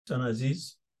دوستان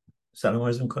عزیز، سلام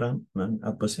عرض می‌کنم. من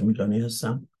عباس میلانی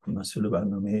هستم، مسئول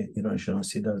برنامه ایران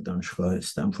شناسی در دانشگاه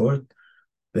استنفورد.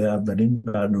 به اولین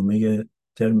برنامه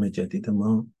ترم جدید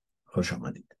ما خوش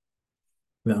آمدید.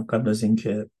 و قبل از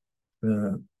اینکه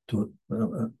تو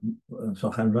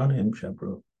سخنران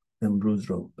امروز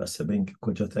رو بسته به اینکه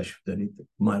کجا تشریف دارید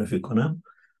معرفی کنم،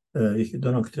 یکی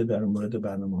دو نکته در مورد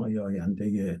برنامه‌های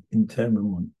آینده این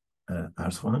ترممون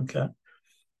عرض خواهم کرد.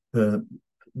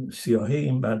 سیاهی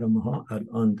این برنامه ها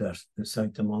الان در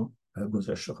سایت ما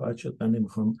گذاشته خواهد شد. من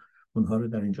نمیخوام اونها رو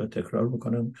در اینجا تکرار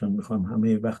بکنم، چون میخوام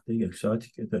همه وقت یک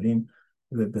ساعتی که داریم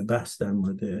به بحث در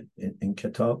مورد این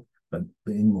کتاب و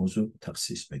به این موضوع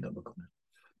تخصیص پیدا بکنم.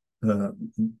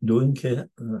 دو اینکه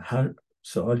هر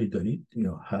سوالی دارید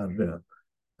یا هر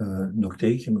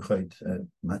نکته‌ای که میخواید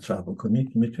مطرح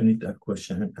بکنید میتونید در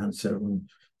question and answer اون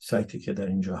سایتی که در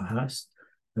اینجا هست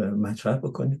مطرح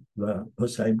بکنید و ما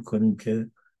سعی بکنیم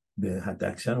که به حد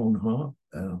اکثر اونها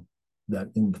در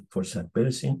این فرصت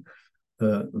برسیم.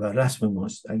 و رسم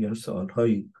ماست اگر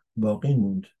سوالهایی باقی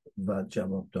موند و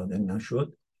جواب داده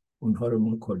نشد، اونها رو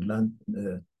ما کلاً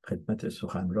خدمت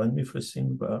سخنران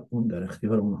میفرستیم و اون در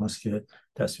اختیار اونهاست که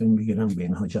تصمیم بگیرن به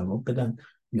اینها جواب بدن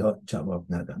یا جواب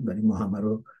ندن. ولی ما همه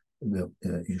رو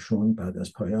ایشون بعد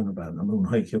از پایان برنامه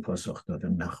اونهایی که پاسخ داده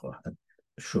نخواهد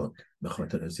شد به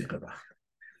خاطر ضیق وقت.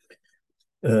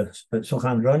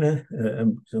 سخنران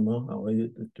امروز ما آقای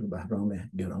دکتر بهرام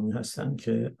گرامی هستند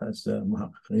که از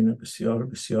محققین بسیار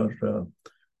بسیار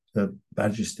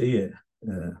برجسته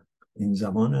این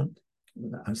زمانند.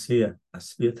 عرصه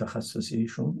اصلی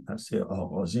تخصصیشون، عرصه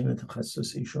آغازین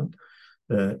تخصصیشون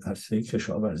عرصه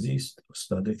کشاورزی است.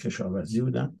 استاد کشاورزی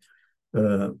بودن،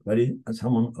 ولی از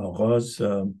همون آغاز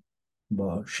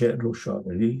با شعر و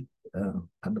شاعری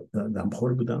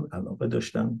دمخور بودن، علاقه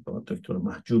داشتن. با دکتر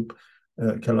محجوب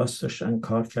کلاس داشتن،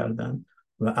 کار کردن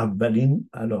و اولین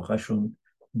علاقهشون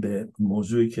به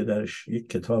موضوعی که درش یک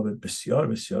کتاب بسیار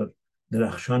بسیار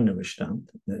درخشان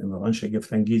نوشتند، واقعا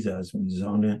شگفت‌انگیز از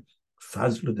میزان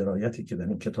فضل و درایتی که در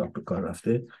این کتاب به کار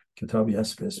رفته. کتابی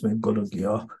هست به اسم گل و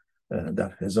گیاه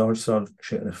در 1000 سال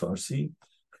شعر فارسی.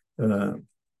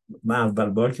 من اول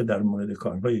بار که در مورد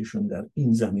کارهایشون در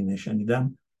این زمینه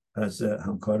شنیدم از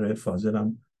همکار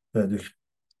فاضلم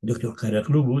دکتر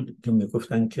قرقلو بود که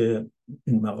میگفتن که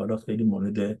این مقالات خیلی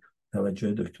مورد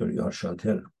توجه دکتر یار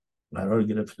شاطر قرار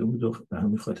گرفته بود و به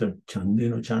همین خاطر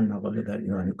چند مقاله در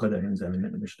ایرانیکا در این زمینه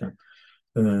نوشتن.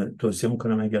 توصیه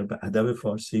میکنم اگر به ادب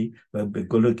فارسی و به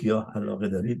گل و گیاه علاقه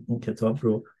دارید، این کتاب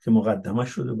رو که مقدمه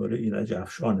شده برای ایرج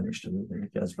افشار نوشته بود،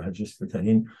 یکی از برجسته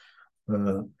ترین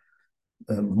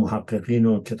محققین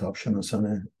و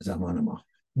کتابشناسان زمان ما.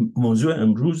 موضوع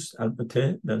امروز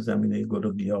البته در زمینه گل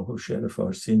و گیاه و شعر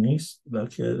فارسی نیست،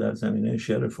 بلکه در زمینه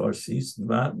شعر فارسی است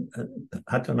و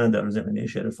حتی نه در زمینه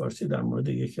شعر فارسی، در مورد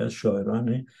یکی از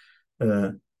شاعران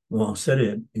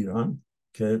معاصر ایران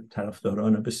که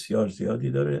طرفداران بسیار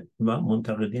زیادی داره و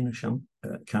منتقدینش هم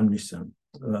کم نیستن.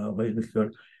 و آقای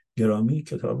دکتر گرامی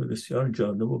کتاب بسیار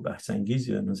جالب و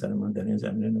بحث‌انگیزی به نظر من در این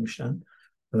زمینه نوشتن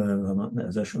و من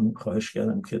ازشون خواهش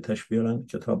کردم که تشبیهاً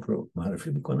کتاب رو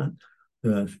معرفی بکنن.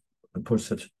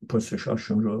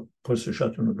 پرسشاتون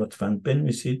رو لطفاً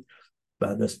بنویسید.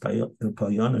 بعد از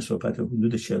پایان صحبت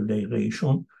حدود 40 دقیقه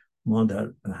ایشون، ما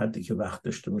در حدی که وقت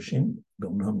داشته باشیم به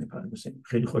اونها میپردازیم.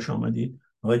 خیلی خوش آمدید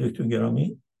آقای دکتر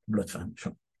گرامی، لطفاً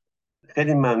شما.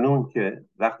 خیلی ممنون که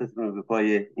وقتتون رو به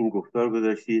پای این گفتار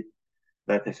گذاشتید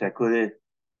و تشکر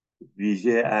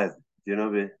ویژه از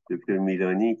جناب دکتر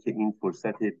میلانی که این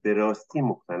فرصت به راستی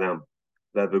مغتنم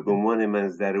و به گمان من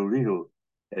ضروری رو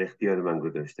در اختیار من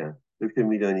گذاشتن. دکتر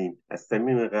میلانی، از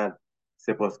صمیم قلب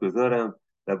سپاسگزارم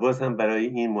و باز هم برای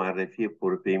این معرفی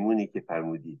پرپیمونی که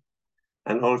فرمودید.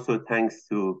 And also thanks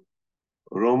to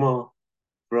Roma,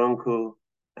 Franco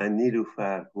and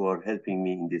Nilufar who are helping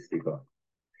me in this regard.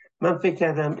 من فکر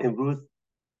کردم امروز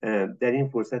در این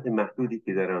فرصت محدودی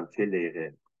که دارم 40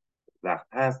 دقیقه وقت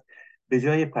هست، به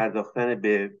جای پرداختن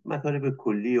به مطالب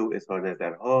کلی و اظهار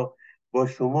نظرها با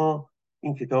شما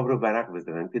این کتاب رو ورق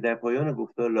بزنم که در پایان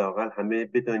گفتار لااقل همه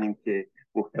بدانیم که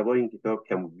محتوای این کتاب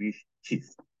کم و بیش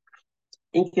چیست.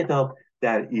 این کتاب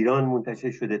در ایران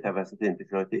منتشر شده توسط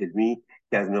انتشارات علمی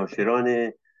که از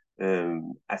ناشران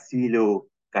اصیل و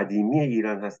قدیمی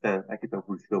ایران هستند و کتاب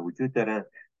فروشی‌ها وجود دارند.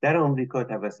 در آمریکا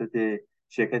توسط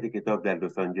شرکت کتاب در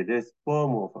لس آنجلس با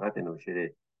موافقت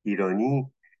ناشر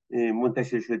ایرانی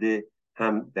منتشر شده،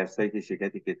 هم در سایت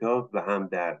شرکت کتاب و هم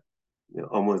در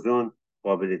آمازون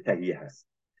قابل تهیه هست.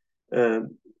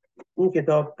 این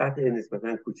کتاب قطع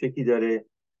نسبتاً کوچکی داره،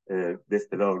 به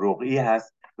اصطلاح رقعی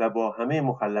هست و با همه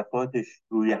مخلفاتش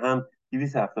روی هم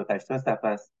 278 صفحه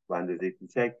است با اندازه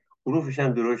کوچک. حروفش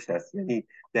هم درشت هست، یعنی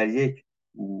در یک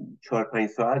 4-5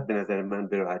 ساعت به نظر من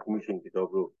به راحتی میشه این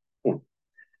کتاب رو خوند.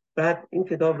 بعد این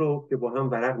کتاب رو که با هم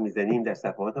ورق میزنیم در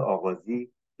صفحات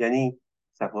آغازی، یعنی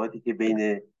صفحاتی که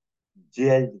بین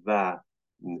جلد و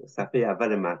صفحه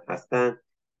اول متن هستن،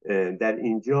 در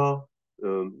اینجا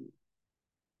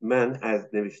من از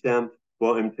نوشتم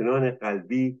با امتنان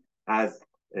قلبی از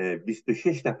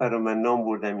 26 نفر رو من نام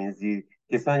بردم این زیر،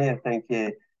 کسانی هستن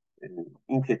که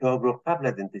این کتاب رو قبل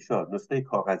از انتشار نسخه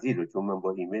کاغذی رو، چون من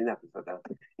با ایمیل نفرستادم،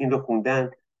 این رو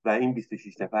خوندن و این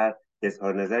 26 نفر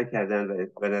اظهار نظر کردن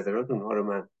و نظرات اونها رو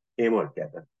من اعمال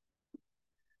کردم.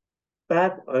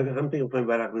 بعد همونطور که میخوایم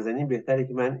ورق بزنیم بهتره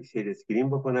که من شیر اسکرین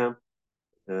بکنم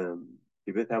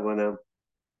که بتوانم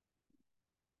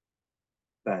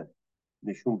بعد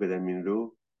نشون بدم این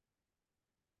رو.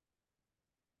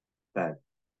 بعد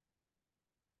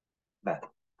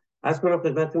از کنم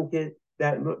خدمتتون که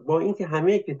با اینکه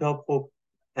همه کتاب خب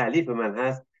تألیف من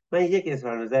هست، من یک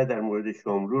اظهار نظر در مورد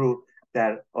شاملو رو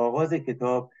در آغاز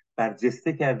کتاب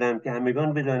برجسته کردم که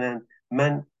همگان بدانند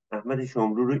من احمد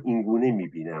شاملو رو اینگونه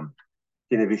میبینم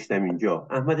که نوشتم اینجا: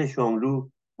 احمد شاملو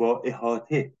با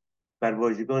احاطه بر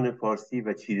واژگان فارسی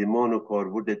و چیدمان و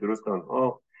کاربرد درست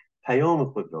آنها پیام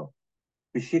خود را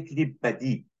به شکلی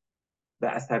بدیع و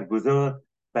اثرگذار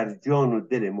بر جان و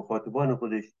دل مخاطبان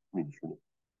خودش می‌نشونه.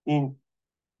 این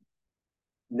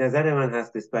نظر من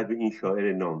هست نسبت به این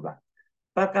شاعر نامور.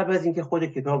 بعد قبل از اینکه خود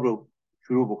کتاب رو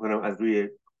شروع بکنم از روی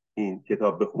این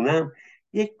کتاب بخونم،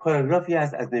 یک پاراگرافی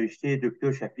هست از نوشته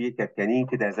دکتر شفیع کدکنی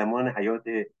که در زمان حیات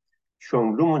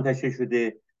شاملو منتشر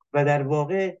شده و در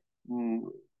واقع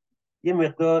یه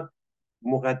مقدار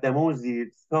مقدمه و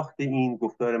زیر ساخت این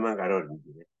گفتار من قرار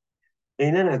میگیره.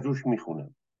 عیناً از روش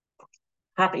میخونم.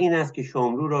 حق این است که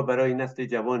شاملو را برای نسل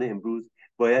جوان امروز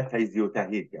باید تجزیه و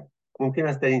تحلیل کرد. ممکن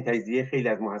است در این تجزیه خیلی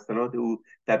از محسنات او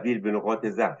تبدیل به نقاط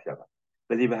ضعف شود،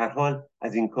 ولی به هر حال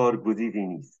از این کار گزیری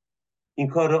نیست. این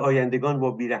کار را آیندگان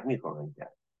با بیرحمی خواهند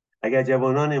کرد. اگر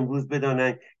جوانان امروز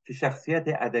بدانند که شخصیت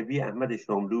ادبی احمد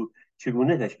شاملو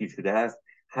چگونه تشکیل شده است،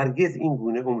 هرگز این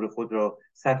گونه عمر خود را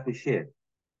صرف شعر،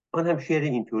 آن هم شعر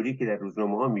اینطوری که در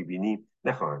روزنامه ها میبینیم،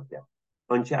 نخواهند کرد.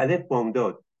 آنچه الف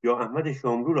بامداد یا احمد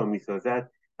شاملو را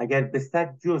میسازد، اگر به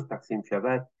 100 جز تقسیم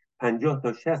شود 50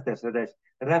 تا 60%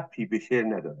 ربطی به شعر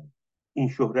ندارد. این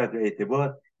شهرت و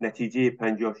اعتبار نتیجه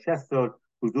 50-60 سال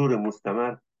حضور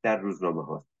مستمر در روزنامه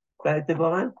هاست. و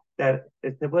اتفاقا در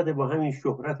ارتباط با همین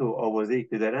شهرت و آوازه‌ای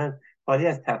که دارن، خالی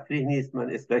از تفریح نیست. من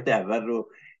اسلاید اول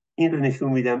رو این رو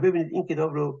نشون میدم. ببینید این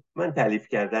کتاب رو من تالیف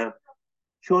کردم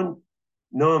چون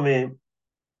نام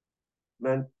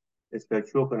من اسلاید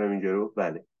شو کنم اینجا رو.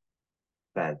 بله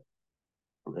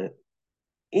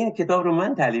این کتاب رو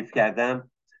من تالیف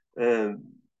کردم،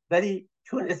 ولی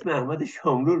چون اسم احمد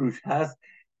شاملو روش هست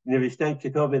نوشتم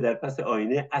کتاب در پس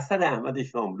آینه اثر احمد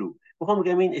شاملو. میخوام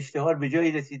بگم این اشتهار به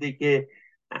جایی رسیده که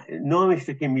نامش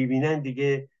رو که میبینن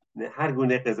دیگه هر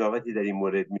گونه قضاوتی در این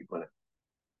مورد میکنن.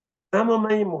 اما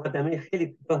من این مقدمه خیلی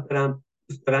کوتاه دارم،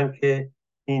 دوست دارم که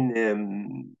این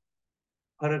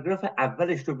پاراگراف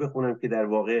اولش رو بخونم که در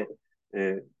واقع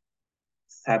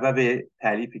سبب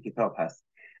تالیف کتاب هست.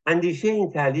 اندیشه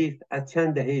این تالیف از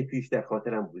چند دهه پیش در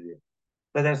خاطرم بوده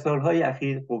و در سالهای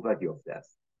اخیر قوت یافته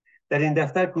است. در این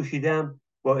دفتر کوشیدم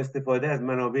با استفاده از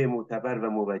منابع معتبر و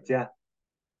موجه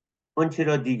آنچه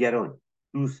را دیگران،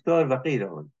 دوستدار و غیر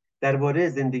آن، درباره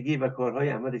زندگی و کارهای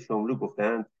احمد شاملو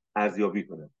گفتند ارزیابی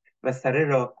کنم و سره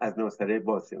را از ناسره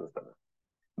بازشناسانم.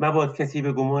 مباد کسی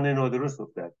به گمان نادرست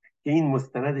افتد که این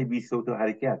مستند بی صوت و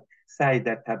حرکت سعی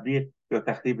در تبلیغ یا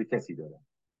تخریب کسی دارد،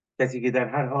 کسی که در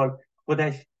هر حال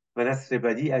خودش و نثر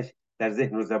بدیعش در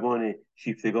ذهن و زبان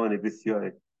شیفتگان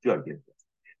بسیار جا گرفته است.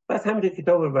 پس همین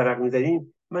کتاب رو ورق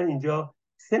می‌زنیم. من اینجا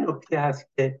 3 نکته هست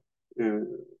که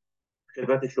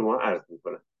خدمت شما عرض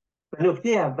می‌کنم. و نکته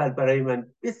اول برای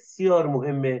من بسیار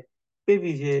مهمه، به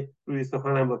ویژه روی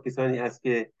سخنم با کسانی هست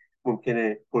که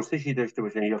ممکنه پرسشی داشته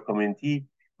باشن یا کامنتی،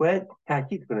 باید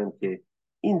تاکید کنم که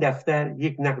این دفتر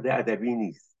یک نقد ادبی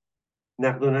نیست.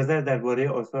 نقد و نظر درباره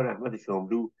آثار احمد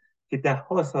شاملو که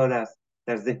 10 سال است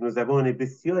در ذهن و زبان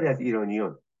بسیاری از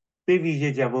ایرانیان، به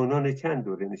ویژه جوانان چند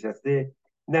دوره نشسته،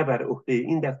 نه بر عهده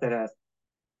این دفتر است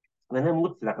و نه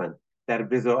مطلقاً در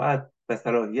بضاعت و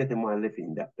صلاحیت مؤلف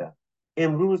این دفتر.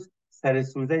 امروز سر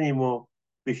سوزنی ما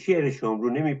به شعر شاملو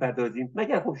نمیپردازیم،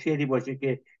 مگر خب شعری باشه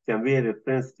که جنبه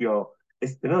رفرنس یا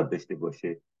استناد داشته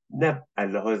باشه، نه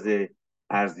لحاظ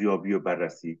ارزیابی و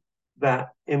بررسی. و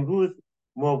امروز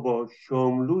ما با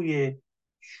شاملوی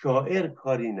شاعر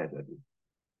کاری نداریم.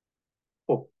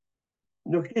 خب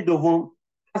نکته دوم،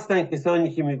 هستند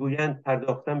کسانی که میگویند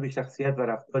پرداختن به شخصیت و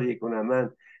رفتار یک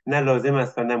هنرمند نه لازم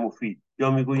است و نه مفید،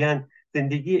 یا میگویند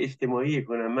زندگی اجتماعی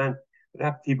هنرمند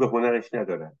ربطی به هنرش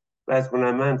ندارد و از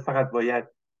هنرمند فقط باید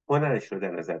هنرش رو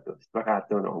در نظر داشت و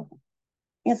قدردان آن بود.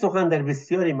 این سخن در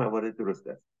بسیاری موارد درست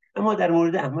است، اما در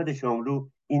مورد احمد شاملو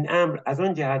این امر از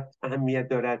آن جهت اهمیت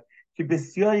دارد که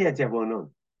بسیاری از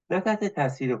جوانان نه تحت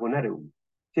تاثیر هنر او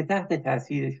که تحت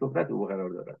تاثیر شهرت او قرار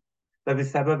دارند و به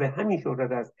سبب همین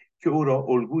شهرت است که او را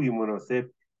الگوی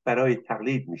مناسب برای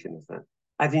تقلید می‌شناسند.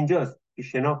 از اینجاست که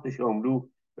شناخت شاملو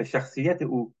و شخصیت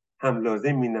او هم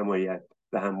لازم می‌نماید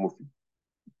و هم مفید.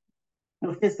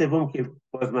 نکته سوم که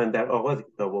باز من در آغاز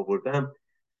کتاب آوردم،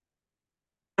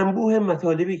 انبوه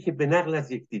مطالبی که به نقل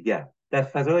از یکدیگر در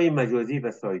فضای مجازی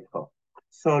و سایت‌ها،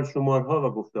 سالشمارها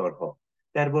و گفتارها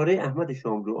درباره احمد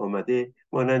شاملو آمده،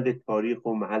 مانند تاریخ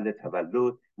و محل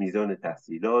تولد، میزان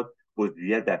تحصیلات،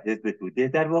 عضویت در حزب توده.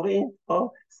 در واقع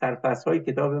اینها سرفصل‌های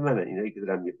کتاب منه، اینایی که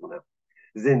دارم میخونم.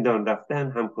 زندان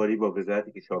رفتن، همکاری با وزارت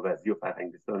کشاورزی و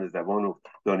فرهنگستان زبان و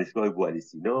دانشگاه بوعلی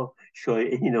سینا،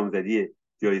 شایعه نامزدی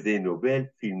جایزه نوبل،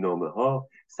 فیلمنامه‌ها،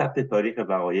 ثبت تاریخ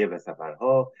وقایع و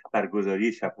سفرها،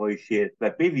 برگزاری شب‌های شعر و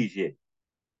به ویژه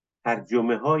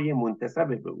ترجمه‌های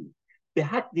منتسب به او به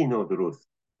حدی نادرست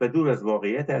و دور از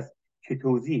واقعیت است که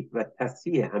توضیح و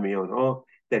تصحیح همه آنها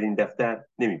در این دفتر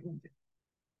نمی‌گنجد.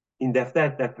 این دفتر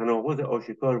در تناقض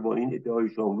آشکار با این ادعای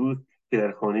شاملو که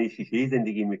در خانه شیشه‌ای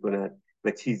زندگی می‌کند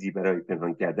و چیزی برای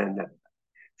پنهان کردن ندارد.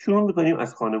 شروع می‌کنیم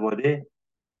از خانواده.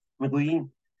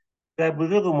 می‌گوییم در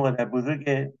بزرگ و مادر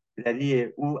بزرگ پدری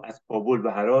او از کابل و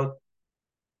هرات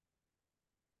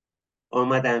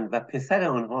آمدند و پسر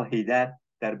آنها حیدر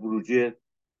در بروجرد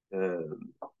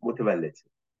متولد شد.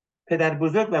 پدر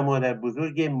بزرگ و مادر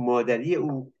بزرگ مادری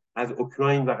او از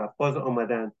اوکراین و قفقاز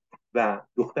آمدند و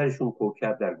دخترشون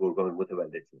کوکب در گرگان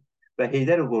متولد شد و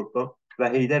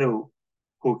حیدر و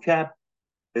کوکب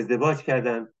ازدواج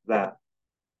کردند و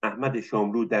احمد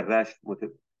شاملو در رشت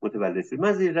متولد شد.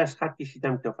 من زیر رشت خط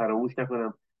کشیدم تا فراموش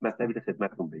نکنم مطلبی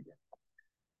خدمتتون بگم.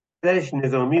 پدرش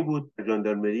نظامی بود،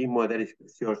 ژاندارمری، مادرش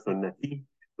بسیار سنتی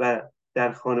و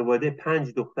در خانواده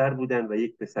 5 دختر بودند و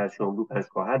یک پسر. شاملو 5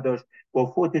 خواهر داشت با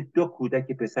فوت 2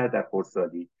 کودک پسر در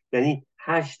خردسالی، یعنی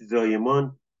 8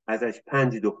 زایمان، ازش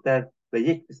 5 دختر و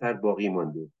یک پسر باقی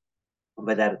مانده.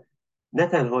 و نه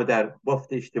تنها در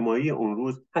بافت اجتماعی اون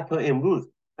روز، حتی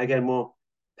امروز اگر ما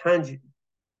 5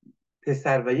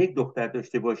 پسر و یک دختر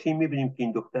داشته باشیم میبینیم که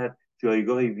این دختر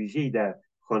جایگاه ویژه‌ای در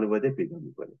خانواده پیدا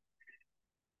میکنه.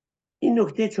 این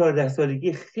نکته 14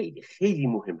 سالگی خیلی خیلی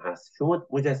مهم هست. شما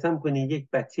مجسم کنید یک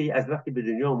بچه از وقتی به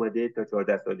دنیا آمده تا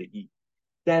 14 سالگی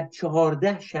در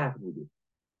 14 شهر بوده.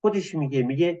 خودش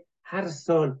میگه هر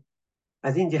سال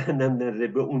از این جهنم نره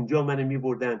به اونجا منو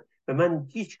میبردن و من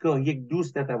هیچگاه یک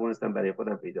دوست نتوانستم برای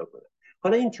خودم پیدا کنم.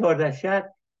 حالا این 14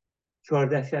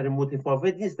 شهر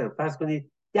متفاوت نیستن. فرض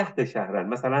کنید 10 تا شهرن.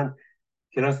 مثلا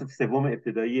کلاس سوم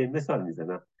ابتدایی مثال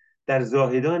میزنم، در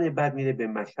زاهدان، بعد میره به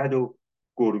مشهد و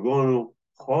گرگان و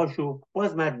خاش و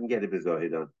باز برمیگرده به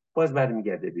زاهدان، باز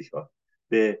برمیگرده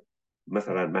به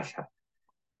مثلا مشهد.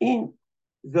 این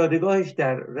زادگاهش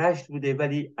در رشت بوده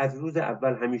ولی از روز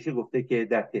اول همیشه گفته که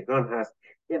در تهران هست.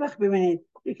 یه وقت ببینید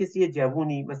یه کسی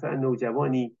جوونی، مثلا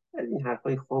نوجوانی، از این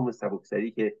حرفای خام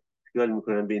سبکسری که خیال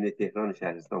میکنن بین تهران و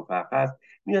شهرستان فرق هست،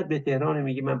 میاد به تهران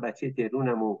میگه من بچه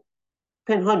تهرانم و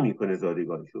پنهان میکنه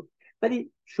زادگاهشو.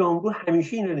 ولی شاملو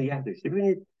همیشه اینو نگه داشته.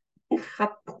 ببینید این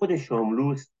خط خود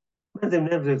شاملوست. من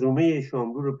ضمن رزومه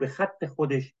شاملو رو به خط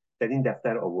خودش در این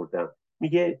دفتر آوردم.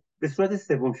 میگه به صورت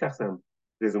سوم شخصم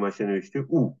رزومش نوشته.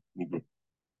 او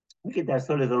میگه در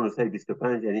سال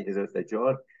 1925 یعنی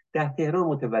 1904 در تهران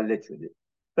متولد شده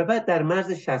و بعد در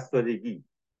مرز 60 سالگی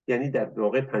یعنی در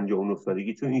واقع 59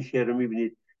 سالگی، چون این شعر رو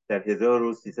میبینید در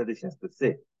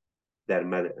 1363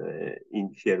 در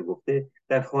این شعر گفته،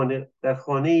 در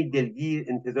خانه دلگیر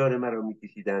انتظار مرا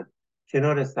میکشیدند،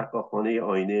 کنار سقاخانه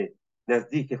آینه،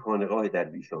 نزدیک خانقاه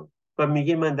درویشان. و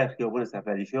میگه من در خیابان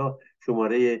سفریشاه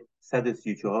شماره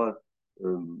 134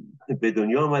 به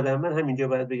دنیا آمدم. من همینجا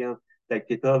باید بگم در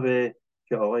کتاب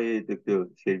که آقای دکتر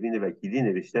شروین وکیلی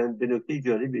نوشتن به نکته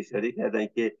جالب اشاره کردن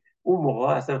که اون موقع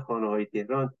اصلا خانه های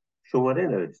تهران شماره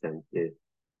نوشتن که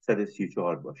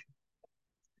 134 باشه.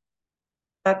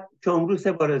 بعد شاملو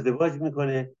 3 بار ازدواج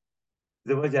میکنه.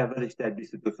 ازدواج اولش در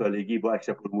 22 سالگی با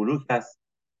اشرف‌الملوک هست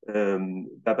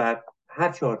و بعد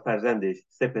هر 4 فرزندش،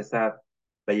 3 پسر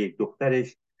و 1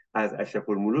 دخترش از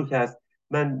اشرف‌الملوک هست.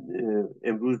 من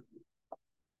امروز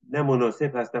نه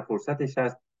مناسب هست نه فرصتش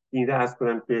هست این را عرض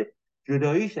کنم که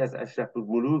جداییش از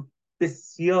اشرف‌الملوک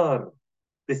بسیار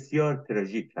بسیار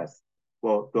تراژیک هست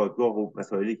با دادگاه و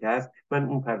مسائلی که هست. من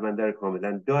اون پرونده رو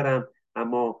کاملا دارم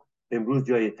اما امروز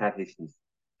جای طرحش نیست.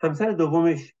 همسر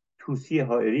دومش توسی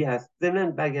حائری هست.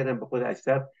 ضمن برگردم به خود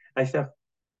اشرف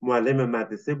معلم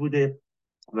مدرسه بوده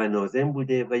و ناظم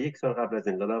بوده و 1 سال قبل از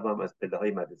انقلاب هم از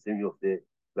پله‌های مدرسه میفته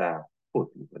و فوت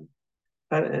میکنه.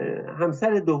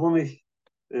 همسر دومش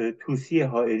توسی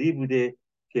حائری بوده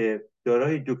که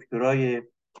دارای دکترای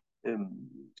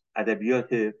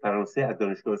ادبیات فرانسه از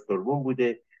دانشگاه سوربن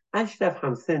بوده. اشرف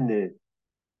همسن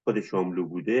خود شاملو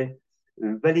بوده،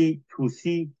 ولی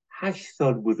توسی 8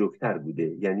 سال بزرگتر بوده،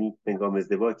 یعنی هنگام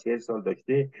ازدواج 40 سال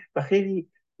داشته و خیلی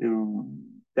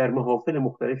در محافل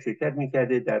مختلف شرکت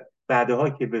میکرده. در بعدها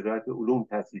که وزارت علوم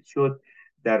تأسیس شد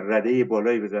در رده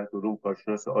بالای وزارت علوم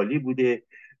کارشناس عالی بوده،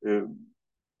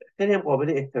 خیلی هم قابل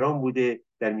احترام بوده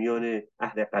در میان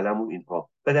اهل قلم و اینها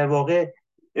و در واقع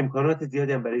امکانات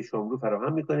زیادی هم برای شاملو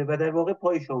فراهم میکنه و در واقع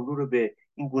پای شاملو رو به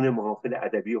این گونه محافل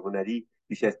ادبی و هنری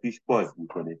بیش از پیش باز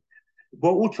میکنه. با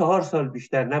او 4 سال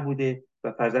بیشتر نبوده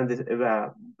و فرزند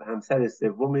و همسر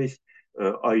سومش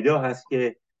آیدا هست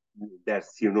که در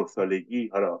 39 سالگی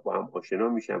حالا با هم آشنا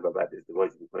میشن و بعد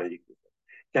ازدواج میکنن. یک دوست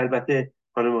که البته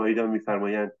خانم آیدا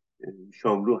میفرمایند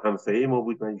شاملو همسایه ما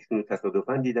بود، من ایشون رو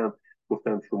تصادفاً دیدم،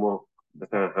 گفتم شما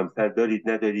مثلا همسر دارید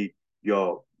ندارید،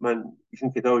 یا من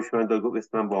ایشون کتابش من داد گفت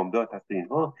اسمم بامداد هست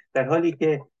اینها، در حالی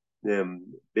که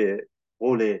به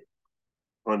قول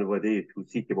خانواده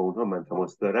توسی که با اونها من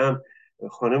تماس دارم،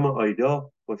 خانم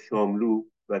آیدا با شاملو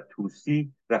و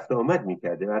توسی رفت آمد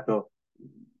میکرده و حتی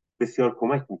بسیار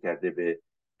کمک میکرده به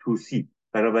توسی،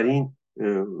 بنابراین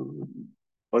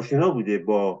آشنا بوده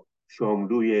با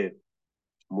شاملوی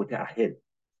متأهل.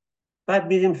 بعد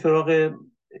میریم سراغ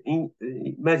این،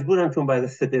 مجبورم چون بعد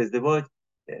از 3 ازدواج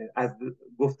از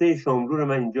گفته شاملو رو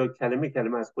من اینجا کلمه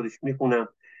کلمه از خودش میخونم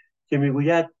که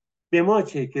میگوید به ما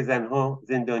چه که زنها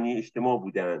زندانی اجتماع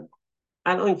بودند،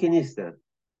 الان که نیستن،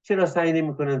 چرا سعی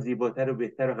نمی‌کنن زیباتر و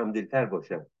بهتر و همدلتر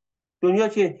باشن؟ دنیا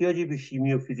چه احتیاجی به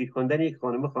شیمی و فیزیک خواندن یک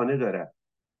خانم خانه دارد؟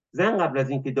 زن قبل از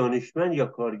اینکه دانشمند یا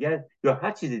کارگر یا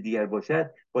هر چیز دیگر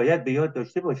باشد باید به یاد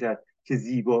داشته باشد که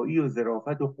زیبایی و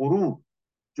ظرافت و غرور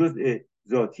جزء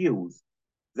ذاتی اوست.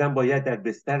 زن باید در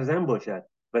بستر زن باشد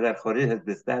و در خارج از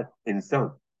بستر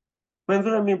انسان.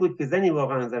 منظورم این بود که زنی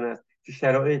واقعا زن است که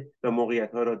شرایط و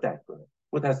موقعیت‌ها را درک کند.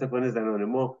 متاسفانه زنان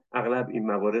ما اغلب این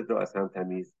موارد را از هم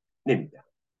تمیز نمی‌دهند.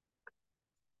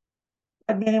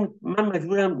 بعد ببینیم من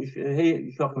مجبورم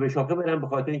شاخه به شاخه برم به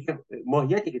خاطر اینکه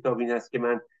ماهیت کتاب این است که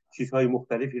من چیزهای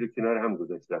مختلفی رو کنار هم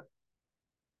گذاشتم.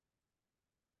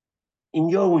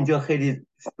 اینجا و اونجا خیلی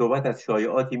صحبت از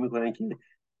شایعاتی میکنن که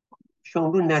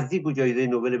شاملو نزدیک و جایزه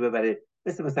نوبل ببره،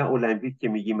 مثلا المپیک که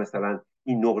میگی مثلا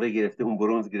این نقره گرفته اون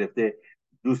برنز گرفته.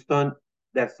 دوستان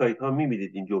در سایت ها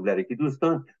میبینید این جمله رو که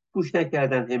دوستان پوش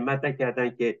نکردن، همت نکردن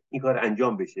که این کار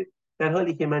انجام بشه، در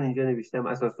حالی که من اینجا نوشتم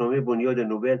اساسنامه بنیاد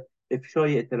نوبل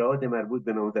افشای اطلاعات مربوط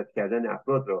به نامزد کردن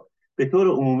افراد را به طور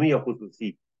عمومی یا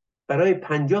خصوصی برای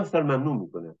 50 سال ممنوع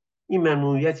میکنه. این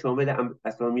ممنوعیت شامل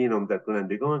اسامی نامزد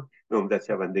کنندگان، نامزد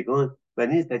شوندگان و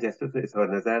نیز تجسس و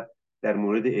اظهار نظر در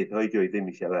مورد اعطای جایزه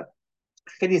می شود.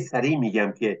 خیلی سریع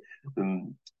میگم که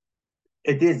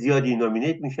عده زیادی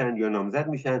نامینیت میشن یا نامزد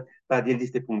میشن، بعد یه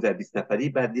لیست 15-20 نفری،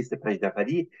 بعد لیست 5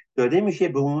 نفری داده میشه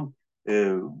به اون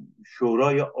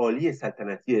شورای عالی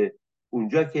سلطنتی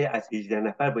اونجا که از 18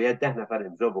 نفر باید 10 نفر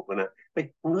امضا بکنن و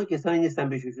اونها کسانی نیستن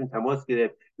بهشون تماس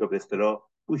گرفت یا به اصطلاح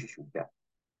پوششون کرد.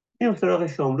 این سراغ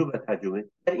شاملو و ترجمه.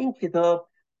 در این کتاب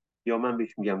یا من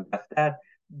بهش میگم دفتر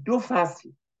 2 فصل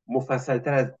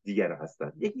مفصلتر از دیگر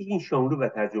هستند. یکی این شاملو و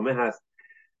ترجمه هست،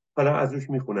 حالا از روش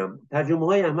میخونم. ترجمه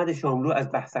های احمد شاملو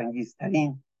از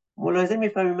بحث‌انگیزترین، ملاحظه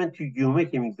میفهمید من توی گیومه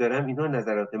که میگذارم اینها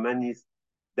نظرات من نیست،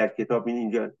 در کتاب این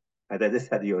اینجا عدد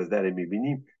 111 رو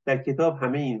میبینیم، در کتاب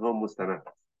همه اینها مستند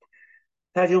است.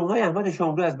 ترجمه های احمد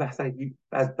شاملو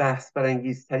از بحث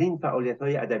برانگیزترین فعالیت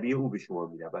های ادبی او به شما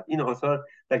می‌رود. این آثار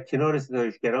در کنار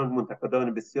ستایشگران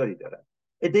منتقدان بسیاری دارد.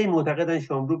 عده‌ای معتقدند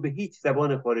شاملو به هیچ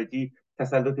زبان خارجی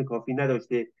تسلط کافی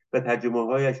نداشته و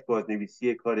ترجمه‌هایش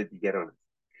بازنویسی کار دیگران است.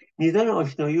 میزان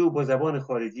آشنایی او با زبان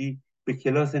خارجی به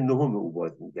کلاس 9 او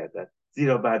باز می‌گردد،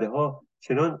 زیرا بعدها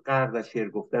چنان غرق در شعر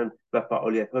گفتن و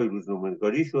فعالیت‌های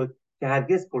روزنامه‌نگاری شد که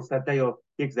هرگز فرصت نیافت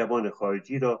یک زبان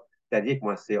خارجی را در یک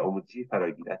مؤسسه آموزشی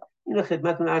فراگیرد. اینو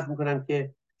خدمتتون عرض می‌کنم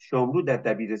که شاملو در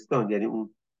دبیرستان، یعنی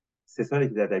اون 3 سالی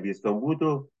که در دبیرستان بود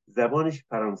و زبانش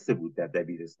فرانسه بود در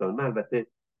دبیرستان. من البته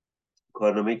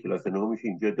کارنامه کلاس 9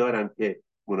 اینجا دارم که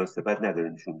مناسبت نداره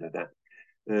نشون دادن.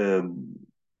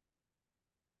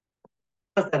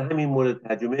 در همین مورد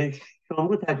ترجمه،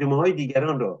 شاملو ترجمه های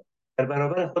دیگران را در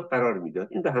برابر خود قرار میداد،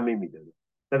 این را همه میدانند،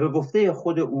 و به گفته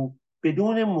خود او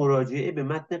بدون مراجعه به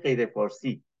متن غیر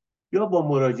فارسی یا با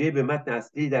مراجعه به متن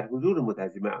اصلی در حضور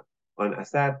مترجم آن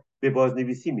اثر به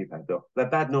بازنویسی میپرداخت و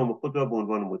بعد نام خود را به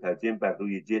عنوان مترجم بر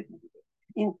روی جلد میگذاشت.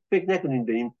 این فکر نکنید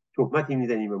به این تهمتی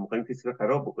میزنیم و میخوایم کسی رو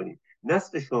خراب بکنیم.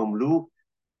 نسل شاملو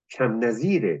کم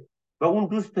نظیره و اون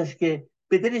دوست داشت که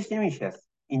به دلش نمیشست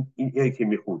این که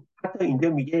میخوند. حتی اینجا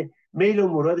میگه میل و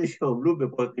مراد شاملو به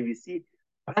بازنویسی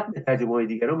فقط به ترجمه های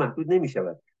دیگران محدود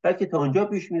نمیشود، بلکه تا آنجا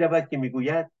پیش میرود که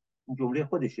میگوید، این جمله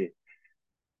خودشه،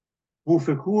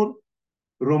 بوفکور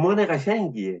رمان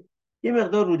قشنگیه، یه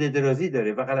مقدار روده درازی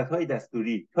داره و غلطهای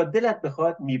دستوری، تا دلت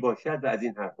بخواد میباشد و از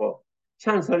این حرفا.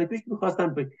 چند سال پیش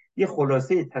میخواستم به یه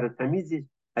خلاصه تر و تمیزی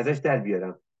ازش در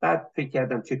بیارم، بعد فکر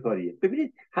کردم چه کاریه.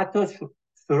 ببینید حتی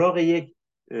سراغ یک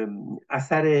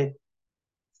اثر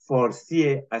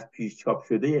فارسی از پیش چاپ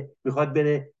شده میخواد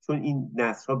بره، چون این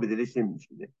نثرها به دلش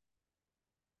نمیشینه.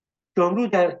 شاملو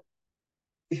در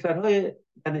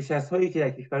نشست‌هایی که در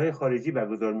کشورهای خارجی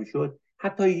برگزار میشد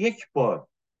حتی یک بار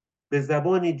به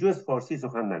زبانی جز فارسی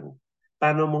سخن نگفت.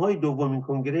 برنامه‌های دومین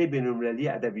کنگره بین‌المللی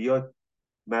ادبیات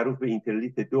معروف به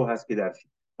اینترلیت 2 هست که در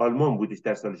آلمان بودش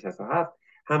در سال 67،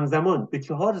 همزمان به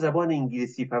 4 زبان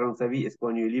انگلیسی، فرانسوی،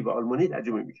 اسپانیولی و آلمانی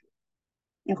ترجمه میشد.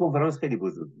 این کنفرانس خیلی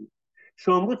بزرگ بود.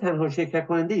 شاملو تنها شرکت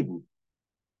کننده‌ای بود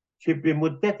که به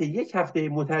مدت 1 هفته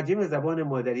مترجم زبان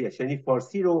مادریش یعنی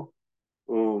فارسی رو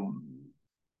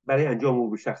برای انجام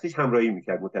امور شخصیش همراهی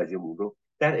میکرد. مترجم اون رو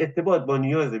در ارتباط با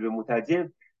نیاز به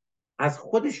مترجم از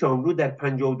خود شاملو در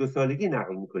 52 سالگی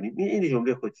نقل میکنیم. این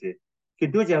جمله خودشه که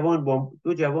دو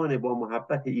جوان با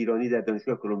محبت ایرانی در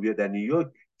دانشگاه کلمبیا در نیویورک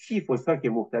کیف و ساک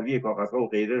محتوی کاغذها و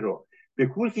غیره رو به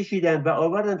کول کشیدن و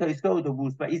آوردن تا ایستگاه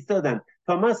اتوبوس و ایستادن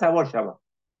تا من سوار شوم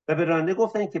و به راننده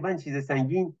گفتن که من چیز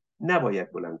سنگین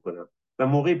نباید بلند کنم و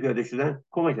موقع پیاده شدن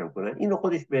کمکم کنن. اینو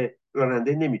خودش به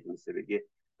راننده نمیتونسته بگه.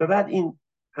 و بعد این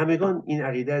همگان این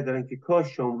عقیده دارن که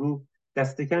کاش شاملو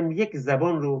دست کم یک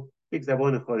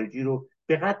زبان خارجی رو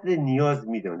به قدر نیاز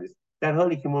میدانست، در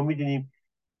حالی که ما میدونیم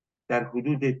در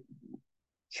حدود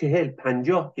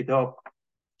 40-50 کتاب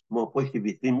ما پشت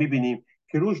ویترین میبینیم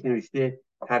که روش نوشته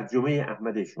ترجمه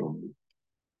احمد شاملو.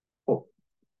 خب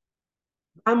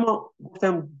اما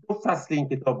گفتم 2 فصل این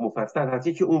کتاب مفصل هست،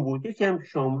 یکی اون بود، یکی هم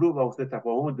شاملو و حسن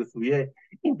تفاهم دو سویه.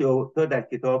 این 2 تا در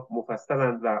کتاب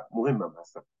مفصلن و مهم هم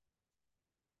هستن.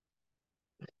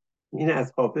 این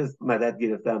از حافظ مدد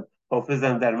گرفتم.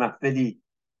 حافظم در محفلی،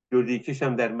 جردی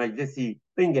کشم در مجلسی،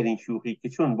 بنگر این شوخی که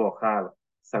چون با خلق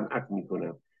صنعت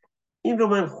میکنم. این رو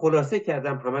من خلاصه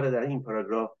کردم همه رو در این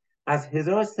پاراگراف. از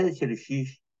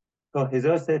 1346 تا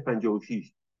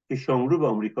 1356 که شاملو به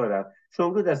آمریکا رفت.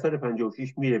 شاملو در سال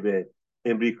 56 میره به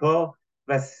امریکا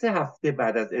و 3 هفته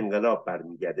بعد از انقلاب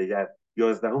برمیگرده، در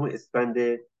 11 اسفند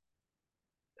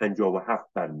 57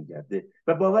 برمیگرده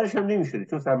و باورش هم نمیشده،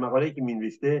 چون سرمقاله‌ای که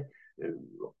مینوشته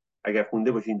اگر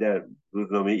خونده باشین در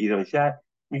روزنامه ایران شهر،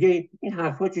 میگه این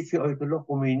حرفا چی آیت الله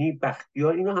خمینی،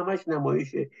 بختیار، اینا همش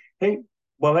نمایشه. هی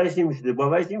باورش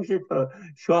نمیشه تا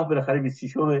شاه بالاخره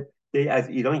 26 دی از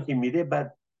ایران که میره،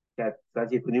 بعد ساعت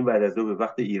 1:30 بعد از ظهر به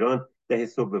وقت ایران، 10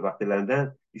 صبح به وقت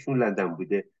لندن، ایشون لندن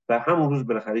بوده و همون روز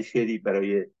بالاخره شعری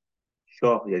برای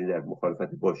شاه، یعنی در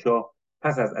مخالفت با شاه،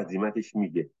 پس از عزیمتش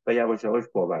میگه و یواش یواش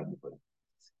باور میکنه.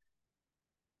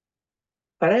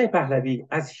 برای پهلوی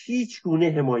از هیچ گونه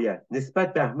حمایت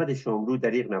نسبت به احمد شاملو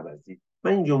دریغ نورزید.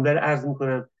 من این جمله رو عرض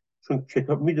میکنم چون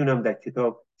کتاب میدونم در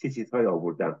کتاب چه چیزهایی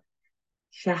آوردم.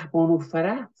 شهبانو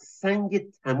فرح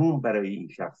سنگ تموم برای این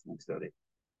شخص میگذاره.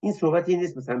 این صحبتی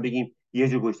نیست مثلا بگیم یه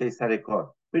جو گشته سر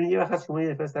کار. ببین یه وقت شما یه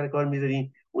نفر سر کار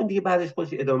میذارین، اون دیگه بعدش خودش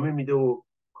ادامه میده و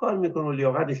کار میکنه و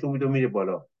لیاقتش رو میده و میره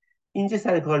بالا. اینجا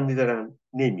سر کار میذارن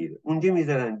نمیره، اونجا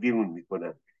میذارن بیرون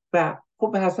میکنن. و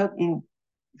خب به حساب این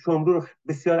شاملو رو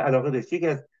بسیار علاقه داشت. یکی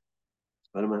از،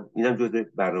 حالا من اینم جزء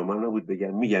برنامه نبود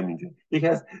بگم، میگم اینجا، یکی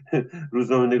از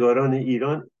روزنامه‌نگاران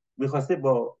ایران میخواسته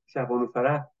با شهبانو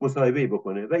فرح مصاحبه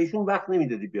بکنه و ایشون وقت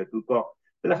نمیدادی بیاد تو باغ.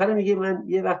 بالاخره میگه من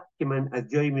یه وقت که من از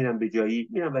جایی میرم به جایی،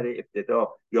 میرم برای افتتاح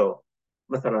یا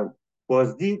مثلا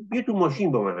بازدید، بیا تو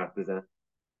ماشین با من حرف بزن.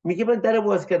 میگه من در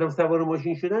باز کردم، سوار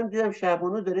ماشین شدم، دیدم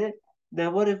شهبانو داره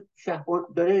نوار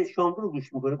داره شاملو رو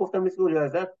گوش میکنه. گفتم مثل اولی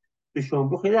حضرت به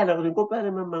شاملو خیلی علاقه دارم. گفت بله،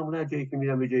 من معمولا از جایی که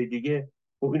میرم به جای دیگه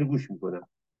خب اینو گوش میکنم.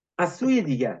 از سوی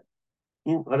دیگر،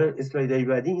 این حالا اسلایدهای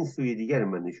بعدی این سوی دیگر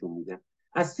من نشون میدم،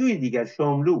 از سوی دیگر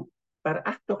شاملو بر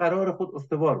عهد و قرار خود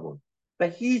استوار بود و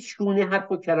هیچ گونه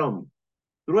حرف و کلامی،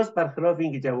 درست برخلاف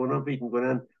اینکه جوانان فکر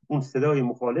میکنن اون صدای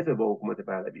مخالف با حکومت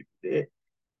پهلوی بوده،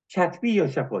 کتبی یا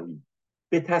شفاهی،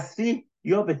 به تصریح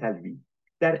یا به تلویح،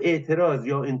 در اعتراض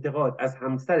یا انتقاد از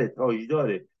همسر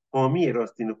تاجدار حامی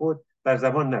راستین خود بر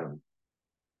زبان نراند،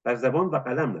 بر زبان و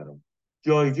قلم نراند.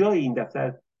 جای جای این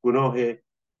دفتر گناه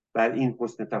بر این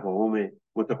حسن تفاهم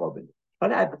متقابل.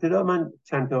 حالا ابتدا من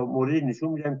چند تا مورد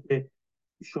نشون میدم که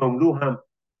شاملو هم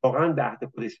واقعا به عهد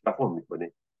خودش وفا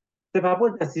میکنه.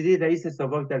 سپهبد نصیری رئیس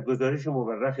ساواک در گزارش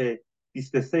مورخ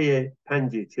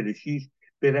 23/5/46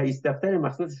 به رئیس دفتر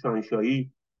مخصوص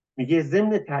شاهنشاهی میگه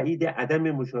ضمن تایید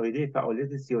عدم مشاهده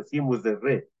فعالیت سیاسی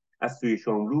مضره از سوی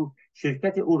شاملو،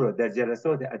 شرکت او را در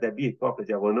جلسات ادبی کاخ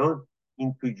جوانان،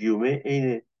 این تو گیومه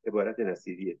عین عبارت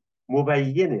نصیریه،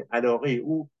 مبین علاقه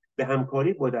او به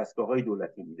همکاری با دستگاه‌های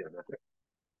دولتی می‌داند.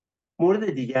 مورد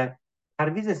دیگر،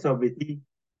 پرویز ثابتی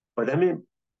آدم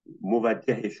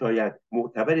موجه شاید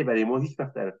معتبری برای ما هیچ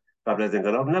وقت در قبل از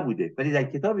انقلاب نبوده، ولی در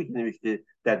کتابی که نوشته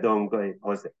در دامگاه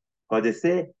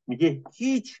حادثه میگه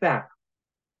هیچ وقت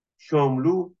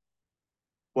شاملو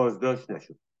بازداشت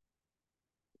نشد.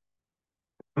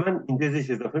 من این جزش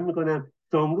اضافه میکنم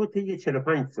شاملو طی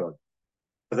 45 سال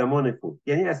زمان فوت،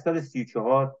 یعنی از سال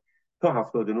 34 تا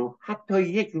 79 حتی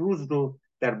یک روز رو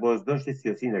در بازداشت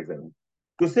سیاسی نگذروند.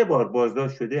 2-3 بار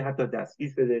بازداشت شده، حتی دستگیر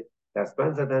شده،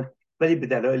 دستبند زدن، ولی به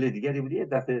دلایل دیگری بود. یه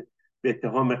دفعه به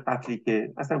اتهام قتلی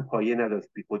که اصلا پایه نداشت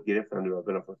بیخود گرفتن و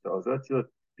بلافاصله آزاد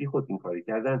شد، بیخود این کاری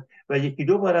کردن و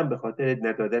 1-2 بارم به خاطر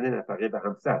ندادن نفقه به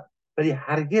همسر، ولی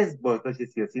هرگز بازداشت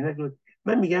سیاسی نشد.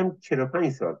 من میگم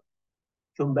 45 سال،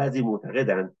 چون بعضی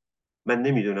معتقدن، من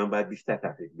نمیدونم، باید بیشتر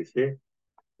تحقیق بشه،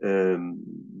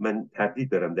 من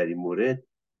تردید دارم در این مورد،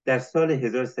 در سال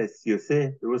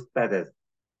 1333 درست بعد از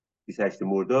 28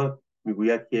 مرداد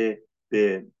میگوید که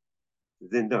به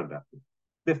زندان رفته.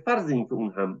 به فرض اینکه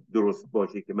اون هم درست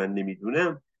باشه که من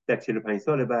نمیدونم، در 45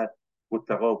 سال بعد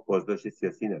مطلقا بازداشت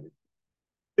سیاسی نداشت.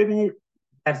 ببینید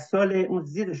در سال اون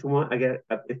زیر، شما اگر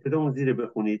ابتدا اون زیر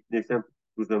بخونید، نوشتم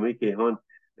روزنامه کیهان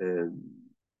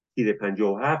تیر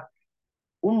 57،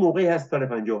 اون موقعی هست سال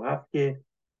 57 که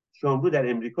شاملو در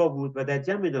امریکا بود و در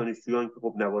جمع دانشجویان که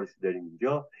خب نوارش داریم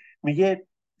اینجا، میگه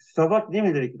ساواک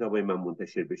نمیداره کتابای من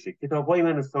منتشر بشه، کتابای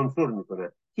من رو سانسور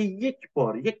میکنن، که یک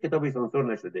بار یک کتابی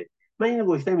سانسور نشده. من اینو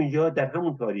گوشتم اینجا در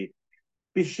همون تاریخ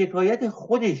به شکایت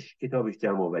خودش کتابش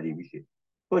جمع آوری میشه،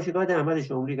 با شکایت احمد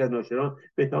شاملو که از ناشران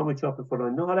به اتهام چاپ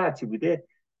فلان، نه حالا هرچی بوده،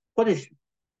 خودش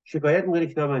شکایت میکنه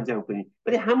کتاب من جمع کنی،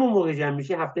 ولی همون موقع جمع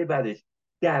میشه، هفته بعدش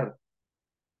در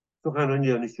سخنرانی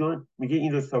دانشجویان میگه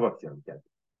این رو ساواک جمع کرد.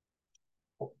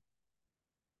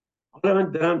 حالا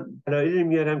من دارم دلایلی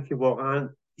میارم که واقعا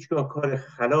هیچگاه کار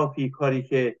خلافی، کاری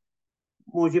که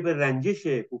موجب رنجش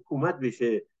حکومت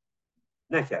بشه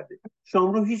نکرده.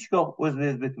 شاملو هیچگاه عضو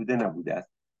حزب توده نبوده است.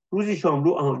 روزی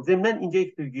شاملو ضمن اینجا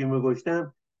یک توگیمه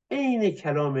گشتم، عین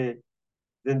کلام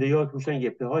زنده یاد هوشنگ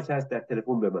ابتهاج هست، در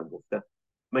تلفن به من گفتن،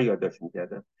 من یادداشت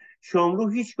میکردم. شاملو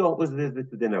هیچگاه عضو حزب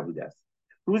توده نبوده است.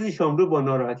 روزی شاملو با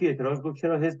ناراحتی اعتراض گفت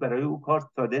چرا حزب برای او کارت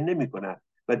صادر نمی‌کند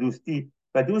و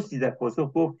دوستی در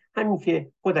پاسخ گفت همین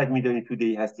که خودت میدانی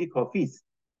توده‌ای هستی کافی است،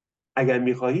 اگر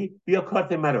میخواهی بیا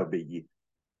کارت مرا بگیر.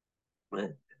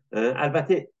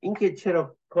 البته اینکه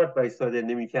چرا کارت برای صادر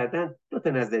نمی‌کردن، 2 تا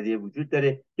نظریه وجود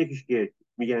داره. یکیش که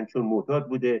میگن چون معتاد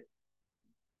بوده،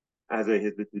 اعضای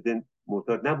حزب توده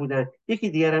معتاد نبودن. یکی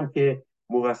دیگر هم که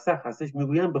موثق هستش،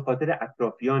 میگویم به خاطر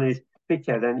اطرافیانش فکر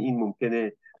کردن این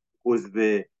ممکنه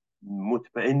عضو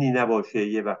مطمئنی نباشه،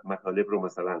 یه وقت مطالب رو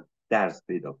مثلا درس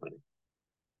پیدا کنه.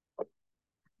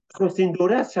 نخستین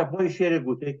دوره از چپ‌های شعر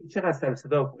گوته که چقدر سر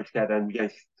صدا خوش کردن، میگن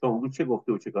شاملو چه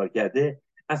گفته و چه کار کرده،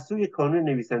 از سوی کانون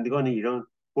نویسندگان ایران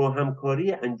با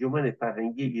همکاری انجمن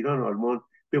فرهنگی ایران آلمان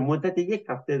به مدت 1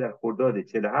 هفته در خرداد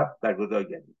 47 برگزار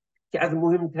گردید که از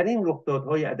مهمترین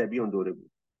رخدادهای ادبی آن دوره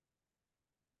بود.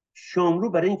 شاملو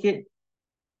برای اینکه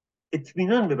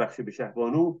اطمینان ببخشه به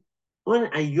شهبانو، آن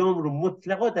ایام رو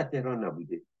مطلقا در تهران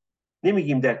نبوده.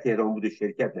 نمیگیم در تهران بوده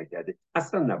شرکت نکرده،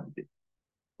 اصلا نبوده.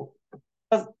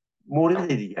 از مورد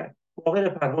دیگر، باقر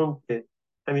پرهام که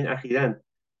همین اخیراً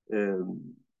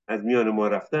از میان ما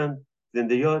رفتن،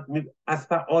 زنده یاد، از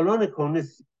فعالان کانون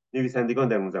نویسندگان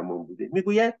در اون زمان بوده،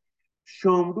 میگوید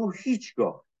شاملو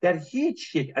هیچگاه در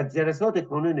هیچ یک از جلسات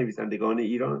کانون نویسندگان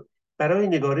ایران برای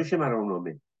نگارش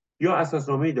مرامنامه یا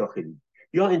اساسنامه داخلی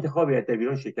یا انتخاب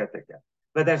ادبیان شرکت نکرد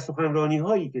و در سخنرانی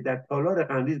هایی که در تالار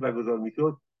قندیز برگزار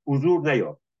میشد حضور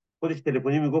نیافت. خودش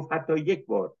تلفنی میگفت حتی 1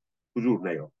 بار حضور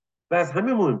نیافت. و از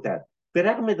همه مهمتر، به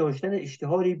رغم داشتن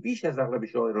اشتهاری بیش از اغلب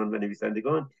شاعران و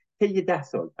نویسندگان طی 10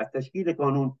 سال از تشکیل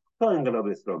قانون تا انقلاب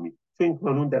اسلامی، چون این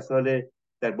قانون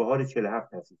در بهار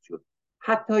 47 تأسیس شد،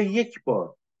 حتی 1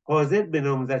 بار حاضر به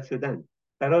نامزد شدن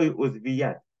برای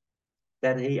عضویت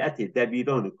در هیئت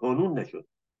دبیران قانون نشد،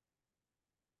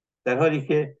 در حالی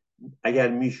که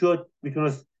اگر میشد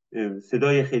میتونست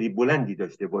صدای خیلی بلندی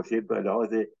داشته باشه به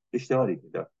لحاظ اشتهاری که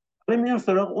داشت. من میام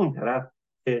سراغ اون طرف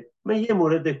که من یه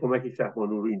مورد کمک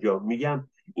شهبانو رو اینجا میگم.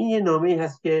 این یه نامه‌ای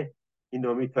هست که این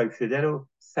نامه تایپ شده رو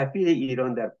سفیر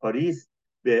ایران در پاریس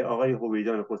به آقای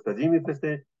هویدان خستازی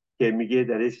میفرسته که میگه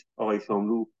درش آقای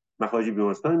شاملو مخارج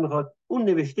بیمارستان میخواد. اون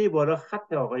نوشته بالا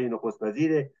خط آقای نخست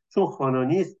وزیره، چون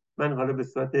خوانانی است من حالا به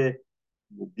صورت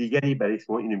دیگری برای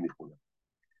شما اینو میخونم.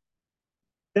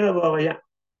 جناب آقای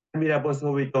امیر عباس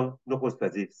هویدا نخست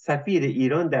وزیر، سفیر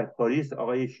ایران در پاریس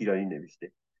آقای شیرانی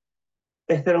نوشته: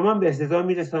 احتراما به احتضار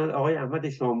میرساند آقای احمد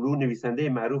شاملو نویسنده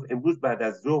معروف امروز بعد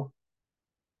از ظهر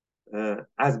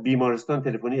از بیمارستان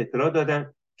تلفنی اطلاع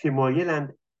دادند که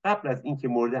مایلند قبل از اینکه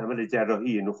مورد عمل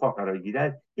جراحی نخاع قرار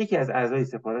گیرد یکی از اعضای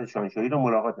سفارت شاهنشاهی را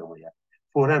ملاقات نماید.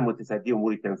 فوراً متصدی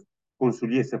امور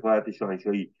کنسولی سفارت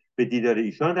شاهنشاهی به دیدار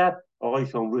ایشان رفت. آقای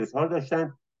شاملو اظهار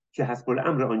داشتند که حسب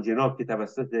الامر آن جناب که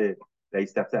توسط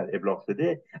رئیس دفتر ابلاغ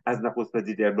شده، از نخست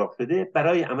وزیر ابلاغ شده،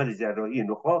 برای عمل جراحی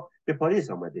نخاع به پاریس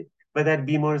آمده و در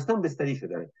بیمارستان بستری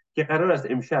شدند که قرار است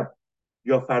امشب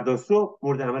یا فردا صبح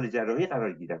مورد عمل جراحی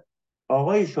قرار گیرند.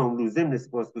 آقای شاملو ضمن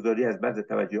سپاسگزاری از بذل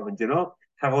توجه آن جناب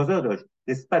تقاضا داشت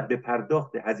نسبت به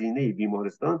پرداخت هزینه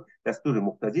بیمارستان دستور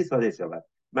مقتضی صادر شود.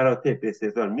 مراتب به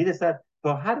استحضار میرسد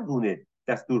تا هر گونه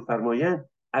دستور فرمایند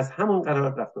از همون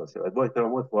قرار رفتار شود. با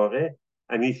احترامات واقع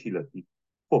امیر شیلاتی.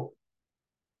 خب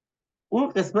اون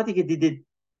قسمتی که دیدید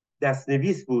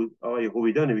دستنویس بود، آقای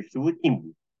هویدا نوشته بود، این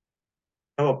بود.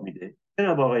 جواب میده: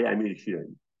 جناب آقای امیر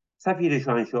شیرانی، سفیر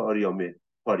شاهنشاه آریامه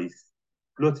پاریس،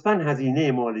 لطفاً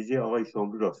هزینه معالجه آقای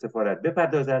شاملو را سفارت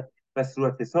بپردازد و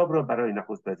صورت حساب را برای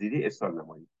نخست وزیری ارسال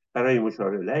نمایید. برای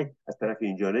مشاوره الیه از طرف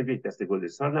این جانب یک دسته گل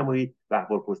ارسال نمایید و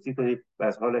احوالپرسی کنید و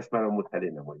از حالش مرا مطلع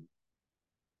نمایید.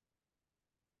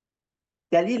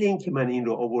 دلیل این که من این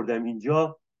رو آوردم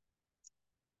اینجا،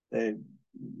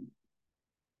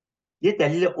 یه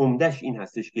دلیل عمدهش این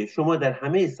هستش که شما در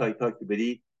همه سایت ها که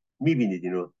برید میبینید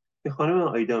اینو که خانم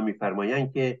آیدا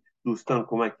میفرمایند که دوستان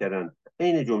کمک کردن.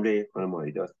 عین جمله خانم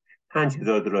آیداست.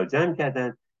 $5000 جمع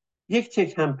کردن، یک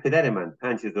چک هم پدر من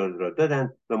 $5000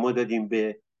 دادن و ما دادیم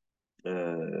به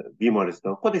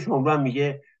بیمارستان. خود شاملو هم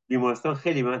میگه بیمارستان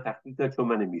خیلی به من تخفیف داد چون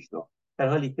من میشناخت، در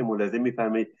حالی که ملازم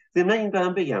میفرمایید. ضمن این رو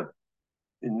هم بگم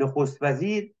نخست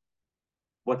وزیر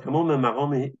با تمام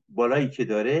مقام بالایی که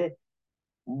داره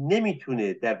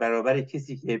نمیتونه در برابر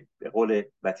کسی که به قول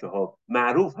بچه ها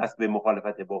معروف هست به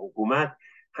مخالفت با حکومت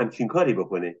همچین کاری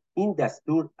بکنه. این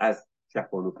دستور از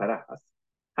شهبانو فرح هست،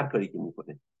 هر کاری که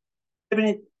میکنه.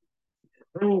 ببینید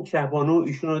همین شهبانو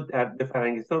ایشون رو به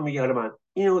فرنگستان میگه. حالا من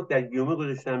اینو در گیومه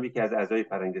گذاشتم، یکی از اعضای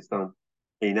فرنگستان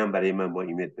عیناً برای من با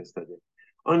ایمیل فرستاده.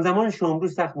 آن زمان شاملو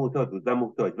سخت معتاد بود و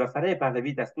محتاج و فرح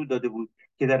پهلوی دستور داده بود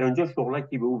که در آنجا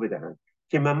شغلکی به او بدهند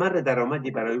که ممر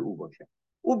درآمدی برای او باشد.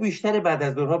 او بیشتر بعد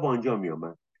از ظهرها به آنجا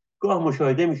میآمد. گاه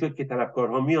مشاهده میشد که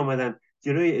طلبکارها میآمدند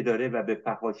جلوی اداره و به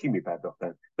فحاشی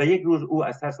میپرداختند و یک روز او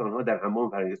از ترس آنها در حمام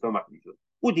فرنگستان مخفی شد.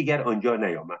 او دیگر آنجا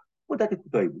نیامد. مدت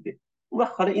کوتاهی بوده. اون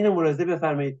وقت حالا اینو ملاحظه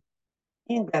بفرمایید.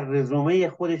 این در رزومه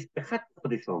خودش به خط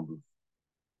خودش بود.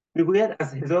 میگوید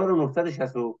از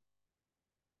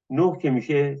 1969 که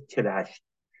میشه 48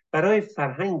 برای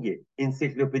فرهنگ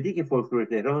انسیکلوپدیک فولکلور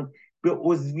تهران به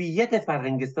عضویت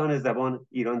فرهنگستان زبان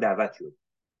ایران دعوت شد.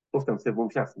 گفتم سوم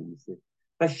شخص می‌نویسه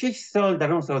و 6 سال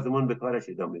در اون سازمان به کارش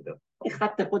ادامه داد. این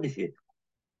خط خودشه.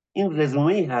 این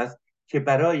رزومه‌ای هست که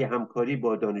برای همکاری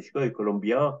با دانشگاه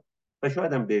کلمبیا و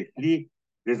شاید هم برکلی،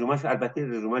 رزومش البته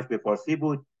رزومش به فارسی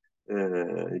بود،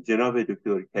 جناب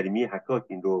دکتر کریمی حکاک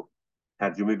این رو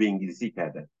ترجمه به انگلیسی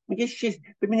کردن. میگه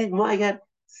ببینید ما اگر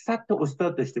 100 تا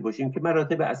استاد داشته باشیم که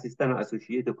مراتب اسیستان و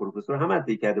اسوسییت و پروفسور همه رو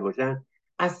طی کرده باشن،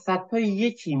 از 100 تا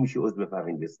یکی میشه عضو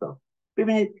فرهنگستان.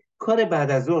 ببینید کار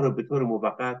بعد از ظهر رو به طور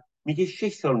موقت میگه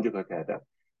 6 سال اونجا کار کردم.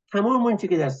 تمام اون چیزی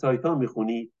که در سایت ها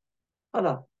میخونید،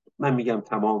 حالا من میگم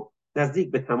تمام،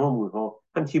 نزدیک به تمام اونها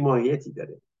همچین ماهیتی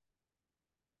داره.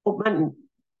 خب من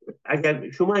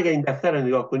شما اگر این دفتر رو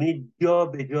نگاه کنید جا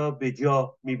به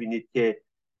جا میبینید که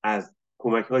از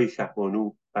کمک های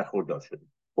شهبانو برخوردار شده.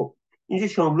 خب اینجا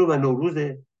شاملو و نوروز،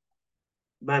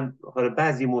 من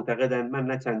بعضی معتقدن، من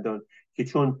نه چندان، که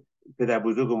چون پدر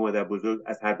بزرگ و مادر بزرگ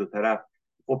از هر دو طرف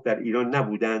خب در ایران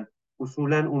نبودن،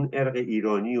 اصولا اون ارق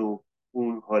ایرانی و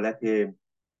اون حالت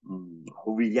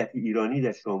هویت ایرانی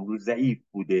در شاملو ضعیف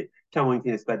بوده. کما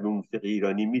اینکه نسبت به موسیقی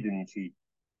ایرانی میدونین چی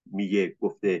میگه،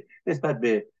 گفته نسبت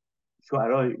به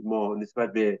شعرهای ما،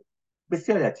 نسبت به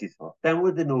بسیاری از چیزها. در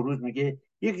مورد نوروز میگه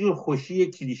یک جور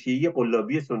خوشی کلیشه‌ای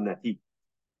قلابی سنتی.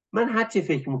 من هر چه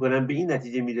فکر میکنم به این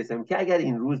نتیجه میرسم که اگر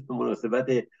این روز به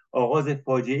مناسبت آغاز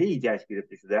فاجعه‌ای جشن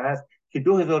گرفته شده است که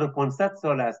 2500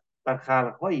 سال است بر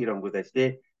خلقهای ایران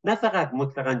گذشته، نه فقط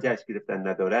مطلقاً جشن گرفتن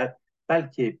ندارد،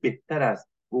 بلکه بهتر است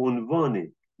به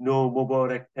عنوان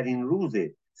نامبارکترین روز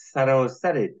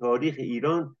سراسر تاریخ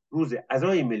ایران روز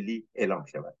عزای ملی اعلام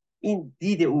شود. این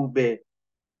دید او به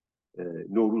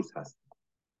نوروز هست.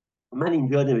 من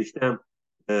اینجا نوشتم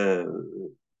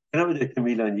جناب دکتر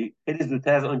میلانی، خیلی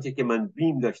زودتر از آنچه که من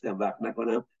بیم داشتم وقت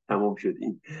نکنم تمام شد.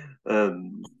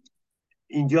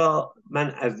 اینجا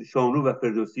من از شاملو و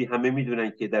فردوسی همه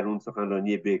میدونن که در اون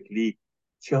سخنرانی برکلی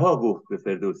چه ها گفت به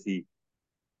فردوسی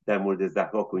در مورد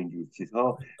ضحاک و اینجور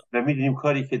چیزها، و میدونیم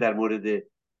کاری که در مورد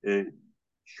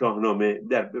شاهنامه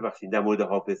در مورد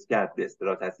حافظ کرد، به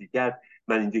اصطلاح تصحیح کرد.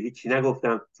 من اینجا هیچی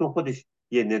نگفتم چون خودش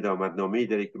یه ندامتنامه‌ای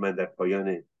داره که من در پایان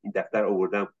این دفتر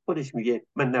آوردم. خودش میگه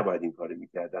من نباید این کارو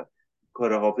میکردم،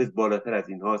 کار حافظ بالاتر از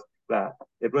این هاست و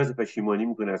ابراز پشیمانی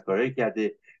میکنه از کارهایی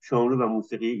کرده. شاملو و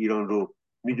موسیقی ایران رو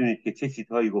میدونید که چه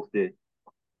چیزهایی گفته،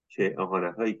 چه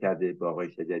اهانت‌هایی کرده به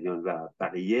آقای شجریان و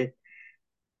بقیه.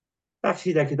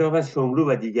 بخشی در کتاب از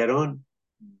شاملو و دیگران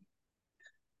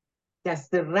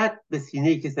دست رد به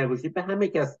سینه کسی نگذاشته، به همه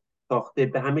کس تاخته،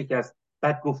 به همه کس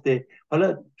بد گفته.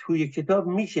 حالا توی کتاب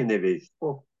میشه نوشت،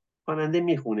 خب خواننده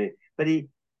میخونه، ولی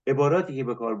عباراتی که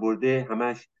به کار برده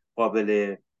همش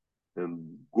قابل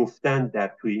گفتن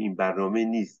در توی این برنامه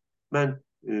نیست. من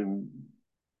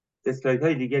اسلاید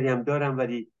های دیگری هم دارم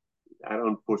ولی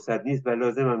الان فرصت نیست و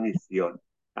لازم هم نیست زیاد.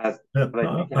 از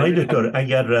آقای دکتر،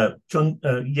 اگر چون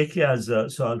یکی از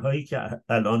سوالهایی که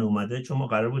الان اومده، چون ما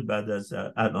قرار بود بعد از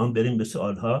الان بریم به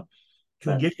سوالها،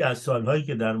 چون یکی از سوالهایی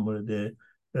که در مورد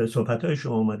صحبتهای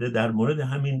شما اومده در مورد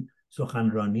همین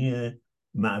سخنرانی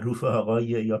معروف آقای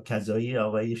یا کذایی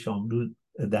آقای شاملو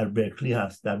در برکلی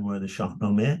هست در مورد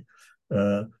شاهنامه.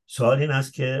 سوال این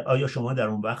است که آیا شما در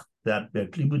اون وقت در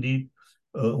برکلی بودید؟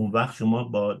 اون وقت شما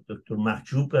با دکتر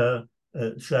محجوب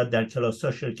شاید در کلاس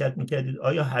ها شرکت میکردید.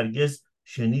 آیا هرگز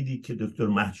شنیدید که دکتر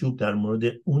محجوب در مورد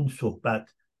اون صحبت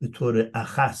به طور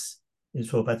اخص، این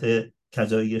صحبت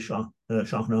کذایی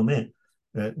شاهنامه،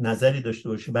 نظری داشته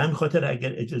باشه؟ به همین خاطر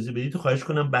اگر اجازه بدید خواهش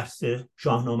کنم بحث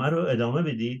شاهنامه رو ادامه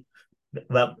بدید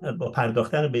و با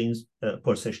پرداختن به این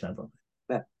پرسش در واقع.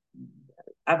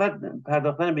 اول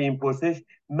پرداختن به این پرسش،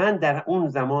 من در اون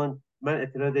زمان، من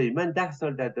اطلاع دارید من 10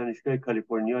 سال در دانشگاه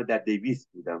کالیفرنیا در دیویس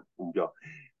بودم اونجا.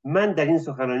 من در این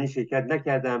سخنرانی شرکت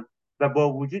نکردم و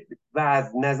با وجود و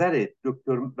از نظر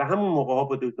دکتر و همون موقع ها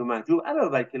با دکتر محجوب علاوه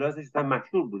بر کلاسش هم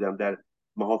مشهور بودم، در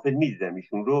محافل میدیدم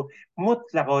ایشون رو.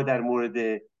 مطلقا در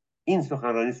مورد این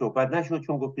سخنرانی صحبت نشد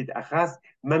چون گفتید اخص.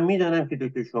 من میدانم که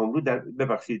دکتر شاملو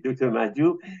دکتر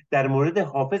محجوب در مورد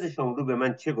حافظ شاملو به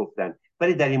من چه گفتن،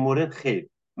 ولی در این مورد خیر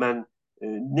من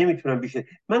نمیتونم بیشتر.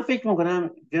 من فکر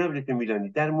میکنم جناب دکتر میلانی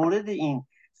در مورد این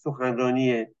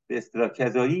سخنرانی به اصطلاح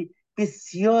کذایی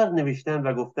بسیار نوشتن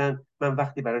و گفتن، من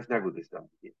وقتی براش نگذاشتم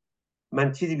دیگه.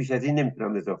 من چیزی بیش از این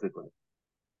نمیتونم اضافه کنم.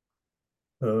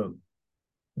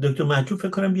 دکتر محجوب فکر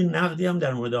کنم یه نقدی هم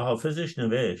در مورد حافظش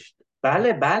نوشت.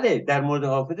 بله در مورد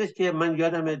حافظش که من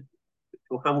یادم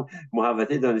تو همون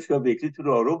محوطه دانشگاه برکلی تو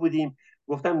راهرو بودیم،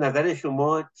 گفتم نظر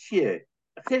شما چیه؟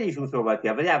 خیلی ایشون صحبت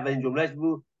کرد ولی اولین جملهش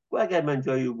بود و اگر من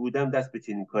جایی بودم دست به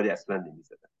چنین کاری اصلا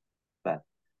نمیزدم.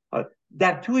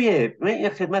 در توی من این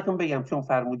خدمتون بگم چون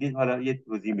فرمودید حالا یه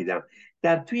توضیح میدم.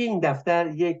 در توی این دفتر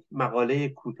یک مقاله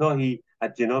کوتاهی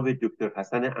از جناب دکتر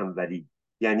حسن انوری،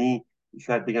 یعنی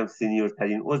شاید بگم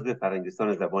سینیورترین عضو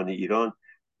فرهنگستان زبان ایران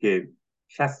که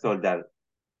 60 سال در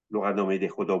لغتنامه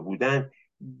خدا بودن،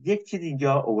 یک چیز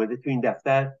اینجا اومده تو این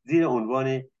دفتر زیر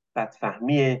عنوان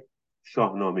بدفهمی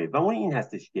شاهنامه و اون این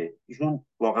هستش که ایشون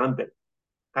واقعا به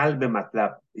قلب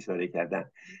مطلب اشاره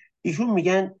کردن. ایشون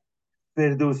میگن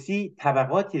فردوسی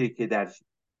طبقاتی رو که در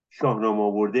شاهنامه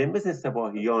آورده مثل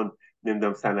سپاهیان،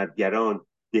 نمیدونم صنعتگران،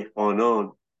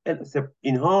 دهقانان،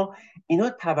 اینها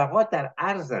طبقات در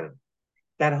عرضن،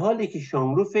 در حالی که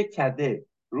شاملو فکر کرده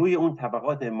روی اون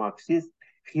طبقات مارکسیست،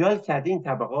 خیال کرده این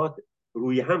طبقات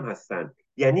روی هم هستن.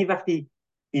 یعنی وقتی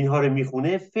اینها رو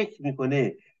میخونه فکر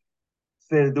میکنه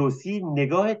فردوسی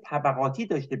نگاه طبقاتی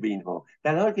داشته به اینها،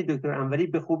 در حالی که دکتر انوری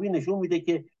به خوبی نشون میده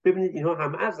که ببینید اینها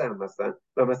هم عرض هم هستن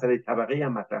و مسئله طبقه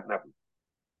هم مطرح نبود.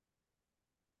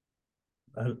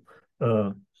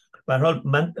 به هر حال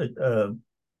من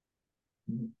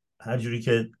هر جوری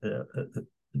که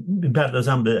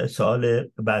بپردازم به سوال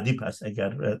بعدی، پس اگر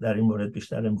در این مورد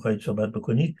بیشتر میخواید صحبت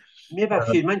بکنید.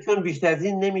 میبخشید من چون بیشتر از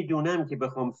این نمیدونم که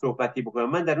بخوام صحبتی بکنم،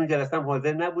 من در اون جلسه هم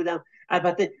حاضر نبودم.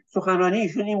 البته سخنرانی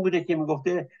ایشون این بوده که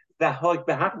میگفته ضحاک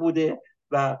به حق بوده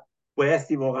و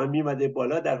بایستی واقعا میمده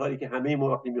بالا، در حالی که همه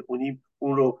ما وقتی میخونیم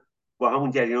اون رو با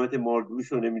همون جریانات ماردوش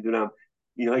رو نمیدونم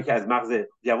اینهایی که از مغز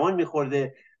جوان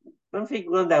میخورده. من فکر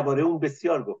میکنم درباره اون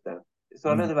بسیار گفتم.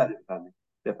 سوالات بعد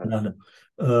بفرمایید.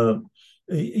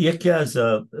 یکی از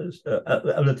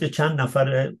البته چند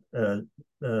نفر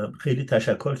خیلی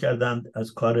تشکر کردند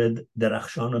از کار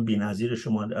درخشان و بی‌نظیر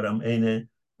شما. دارم عین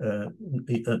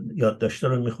یادداشت‌ها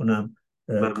رو میخونم،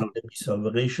 کار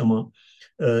بی‌سابقه شما.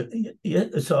 یه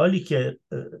سوالی که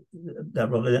در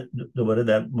واقع دوباره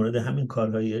در مورد همین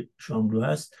کارهای شاملو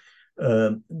هست،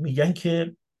 میگن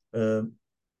که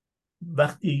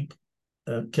وقتی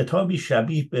کتابی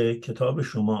شبیه به کتاب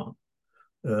شما،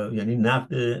 یعنی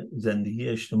نقد زندگی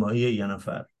اجتماعی یه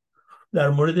نفر، در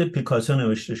مورد پیکاسو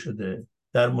نوشته شده،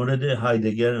 در مورد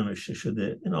هایدگر نوشته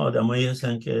شده، این آدمایی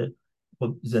هستن که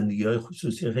خب زندگی‌های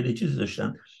خصوصی خیلی چیز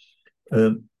داشتن،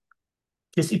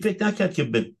 کسی فکر نکرد که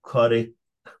به کار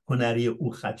هنری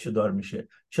او خدشه‌دار میشه.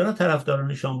 چرا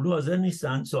طرفداران شاملو حاضر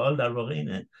نیستن؟ سوال در واقع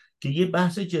اینه که یه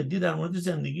بحث جدی در مورد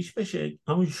زندگیش بشه.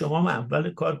 همون شما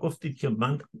اول کار گفتید که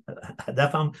من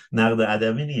هدفم نقد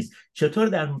ادبی نیست. چطور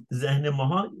در ذهن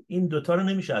ماها این دوتا رو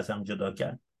نمیشه از هم جدا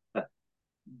کرد؟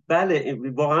 بله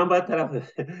واقعا باید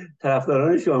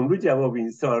طرفداران شاملو جواب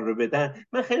این سوال رو بدن.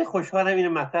 من خیلی خوشحالم اینو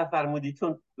مطرح فرمودید،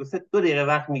 چون دو دقیقه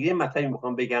وقت میگیره مطلبی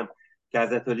میخوام بگم که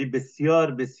حضرت علی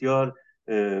بسیار بسیار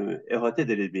احاطه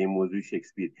دارید به این موضوع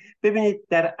شکسپیر. ببینید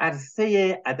در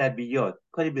عرصه ادبیات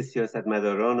کاری به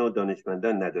سیاستمداران و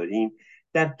دانشمندان نداریم.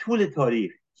 در طول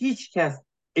تاریخ هیچ کس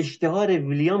اشتهار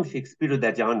ویلیام شکسپیر رو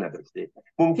در جهان نداشته.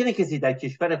 ممکنه کسی در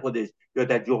کشور خودش یا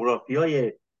در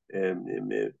جغرافیای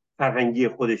فرهنگی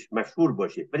خودش مشهور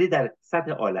باشه، ولی در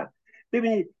سطح عالم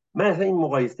ببینید، من اصلا این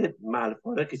مقایسه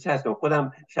معلومه که چه هستم،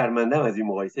 خودم شرمندم از این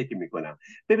مقایسه که میکنم.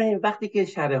 ببینید وقتی که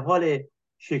شرح حال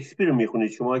شکسپیر رو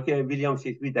میخونید شما که ویلیام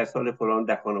شکسپیر در سال فلان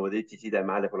در خانواده چیچی در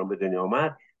محل فلان به دنیا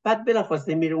آمد، بعد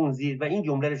بلافاصله میره اون زیر و این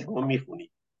جمله رو شما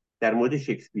میخونید در مورد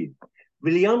شکسپیر.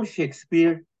 ویلیام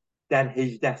شکسپیر در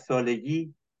 18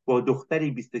 سالگی با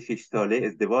دختری 26 ساله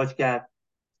ازدواج کرد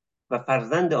و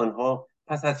فرزند آنها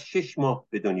پس از 6 ماه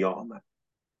به دنیا آمد.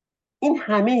 این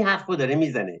همه حرف رو داره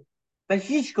میزنه و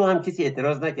هیچگاه هم کسی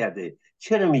اعتراض نکرده.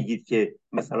 چرا میگید که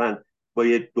مثلا با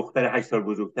یه دختر 8 سال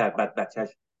بزرگتر بعد بچهش؟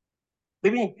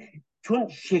 ببین چون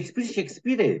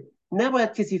شکسپیره،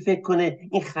 نباید کسی فکر کنه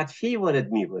این خدشه‌ای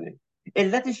وارد میکنه.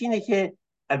 علتش اینه که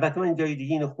البته من جای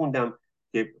دیگه اینو خوندم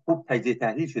که خوب تجزیه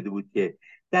تحلیل شده بود که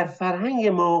در فرهنگ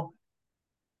ما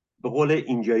به قول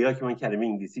اینجایا که من کلمه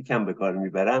انگلیسی کم به کار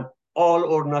میبرم all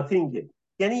or nothing،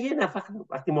 یعنی یه نفر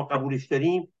وقتی ما قبولش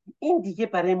داریم این دیگه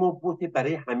برای ما بوته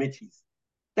برای همه چیز.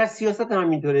 در سیاست هم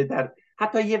اینطوره، در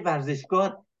حتی یه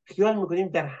ورزشکار خیال میکنیم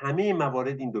در همه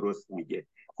موارد این درست میگه.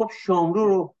 خب شاملو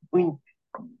رو این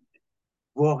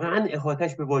واقعا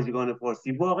احاطش به واژگان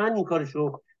فارسی، واقعا این کارش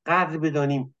رو قدر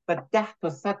بدانیم و 10 تا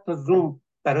 100 تا زوم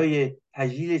برای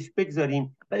تجلیلش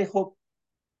بگذاریم، ولی خب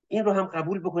این رو هم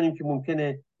قبول بکنیم که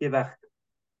ممکنه یه وقت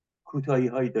کوتاهی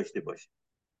هایی داشته باشه.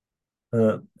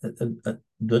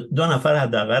 دو نفر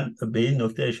حداقل به این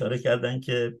نکته اشاره کردن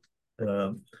که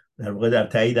در واقع در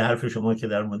تایید حرف شما که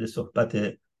در مورد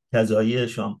صحبت کذایی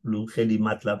شاملو خیلی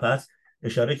مطلب هست،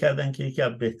 اشاره کردن که یکی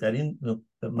از بهترین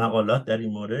مقالات در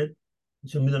این مورد،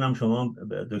 چون میدونم شما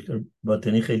دکتر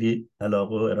باطنی خیلی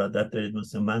علاقه و ارادت دارید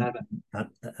مثل من،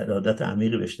 ارادت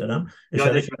عمیقی بهش دارم،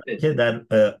 اشاره کردن که در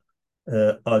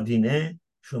آدینه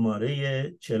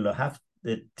شماره 47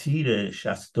 تیر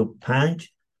 65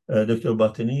 دکتر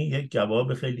باطنی یک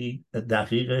جواب خیلی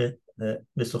دقیق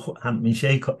مثل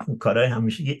همیشه کارهای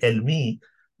همیشه علمی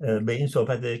به این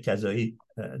صحبت کذایی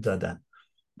دادن.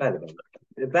 بله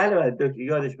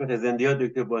یادش میاد زندیات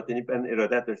دکتر باطنی، من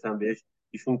ارادت داشتم بهش.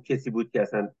 ایشون کسی بود که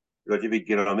اصلا راجع به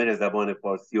گرامر زبان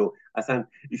فارسی و اصلا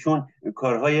ایشون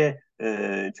کارهای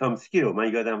چامسکی رو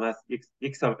من یادم هست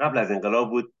یک سال قبل از انقلاب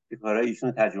بود که کارهای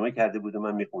ایشون ترجمه کرده بود و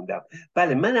من میخوندم.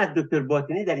 بله من از دکتر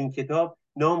باطنی در این کتاب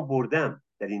نام بردم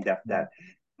در این دفتر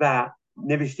و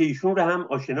نوشته ایشون رو هم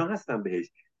آشنا هستم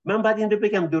بهش. من بعد این رو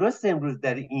بگم، درست امروز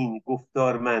در این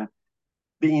گفتار من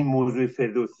به این موضوع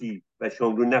فردوسی و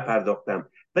شاملو نپرداختم،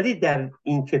 ولی در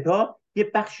این کتاب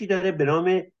یه بخشی داره به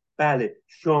نام بله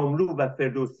شاملو و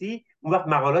فردوسی. اون وقت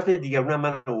مقالات دیگرون هم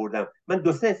من آوردم. من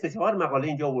 2-3 مقاله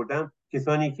اینجا آوردم،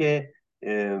 کسانی که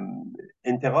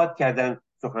انتقاد کردن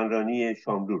سخنرانی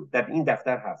شاملو در این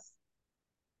دفتر هست.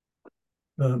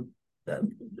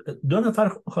 دو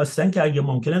نفر خواستن که اگه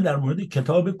ممکنه در مورد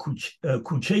کتاب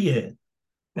کوچه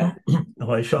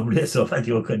آقای شاملو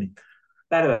صحبتی بکنید.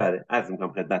 بله عرض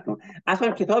میکنم خدمتتون.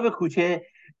 اصلا کتاب کوچه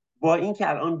با اینکه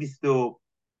الان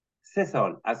 23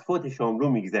 سال از فوت شاملو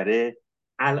میگذره،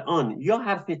 الان یا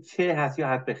حرف چه هست یا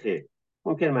حرف خ.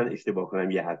 ممکن من اشتباه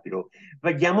کنم یه حرفی رو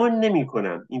و گمان نمی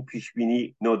کنم این پیش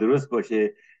بینی نادرست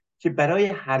باشه که برای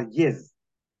هرگز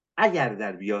اگر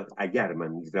در بیاد، اگر من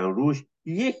میگذارم روش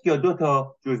 1 یا 2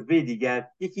 تا جزوه دیگر،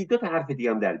 1-2 تا حرف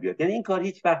دیگه هم در بیاد. یعنی این کار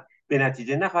هیچ وقت به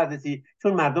نتیجه نخواهد رسید،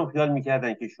 چون مردم خیال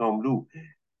میکردن که شاملو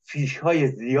فیش‌های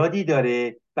زیادی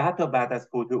داره و حتی بعد از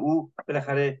فوت او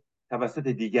بالاخره توسط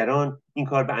دیگران این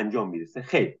کار به انجام میرسه.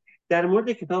 خیر، در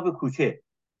مورد کتاب کوچه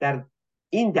در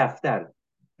این دفتر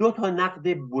 2 تا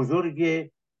نقد بزرگ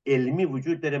علمی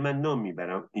وجود داره. من نام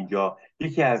میبرم اینجا.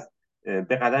 یکی از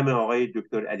به قدم آقای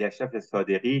دکتر علی اشرف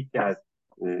صادقی که از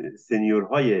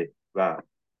سنیورهای و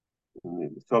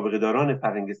سابقه داران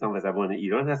فرهنگستان و زبان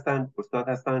ایران هستند، استاد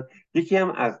هستند. یکی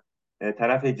هم از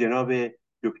طرف جناب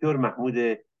دکتر محمود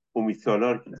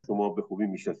امیدسالار که شما به خوبی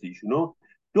میشناسید ایشونو.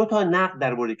 2 تا نقد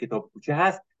درباره کتاب کوچه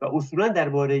هست و اصولا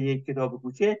درباره کتاب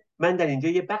کوچه من در اینجا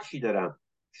یه بخشی دارم،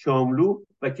 شاملو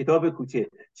و کتاب کوچه.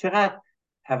 چقدر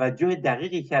توجه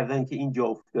دقیقی کردن که این جا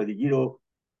افتادگی رو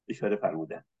اشاره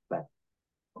فرمودن.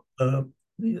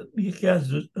 یکی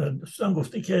از دوستان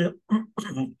گفته که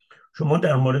شما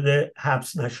در مورد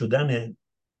حبس نشدن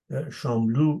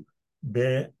شاملو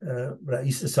به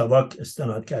رئیس ساواک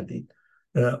استناد کردید.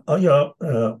 آیا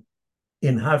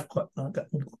این حرف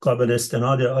قابل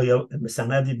استناده؟ آیا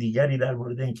سند دیگری در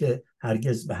مورد اینکه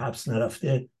هرگز به حبس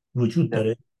نرفته وجود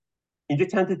داره؟ اینجا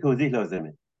چند تا توضیح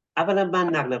لازمه. اولا من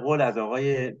نقل قول از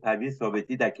آقای پرویز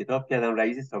ثابتی در کتاب کردم،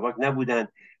 رئیس ساواک نبودن.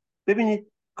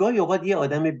 ببینید گاهی اوقات یه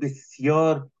آدم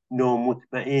بسیار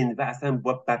نامطمئن و اصلا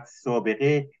با بد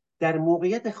سابقه در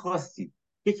موقعیت خاصی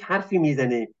یک حرفی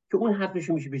میزنه که اون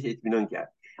حرفشو میشه بهش اطمینان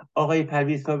کرد. آقای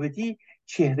پرویز ثابتی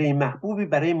چهره محبوبی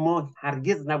برای ما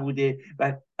هرگز نبوده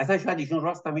و اصلا شاید ایشون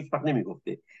راست هم هیچ وقت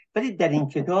نمیگفته، ولی در این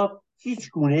کتاب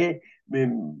هیچ گونه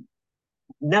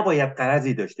نباید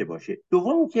غرضی داشته باشه.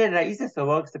 دوم که رئیس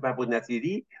ساواک سپهبد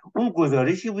نصیری اون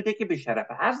گزارشی بوده که به شرف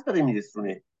عرض داره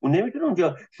میرسونه، اون نمیتونه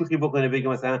اونجا شوخی بکنه بگه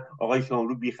مثلا آقای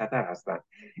شاملو بی خطر هستن.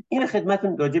 این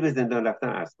خدمتتون راجع به زندان رفتن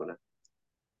عرض کنم.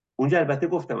 اونجا البته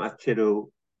گفتم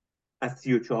از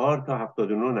 34 تا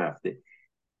 79 نرفته.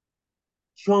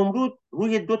 شاملو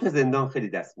روی 2 تا زندان خیلی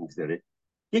دست میگذاره.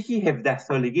 یکی 17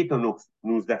 سالگی تا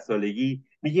 19 سالگی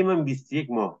میگه من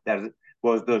 21 ماه در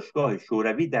بازداشتگاه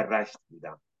شوروی در رشت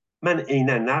بودم. من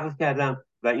عیناً نقل کردم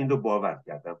و این رو باور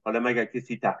کردم، حالا مگر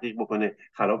کسی تحقیق بکنه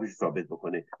خلافش ثابت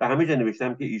بکنه. و همه جا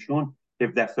نوشتم که ایشون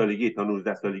 17 سالگی تا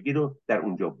 19 سالگی رو در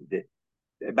اونجا بوده،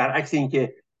 برعکس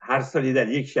اینکه هر سالی در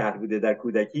یک شهر بوده در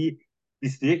کودکی.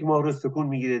 21 ماه رو سکون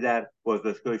میگیره در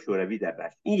بازداشتگاه شوروی در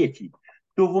رشت. این یکی.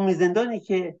 دومی زندانی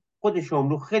که خود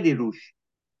شاملو خیلی روش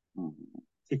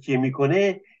تکیه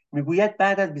میکنه، میگوید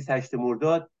بعد از 28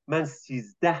 مرداد من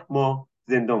 13 ماه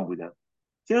زندان بودم.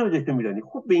 جناب دکتر میلانی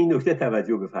خوب به این نکته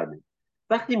توجه بفرمایید.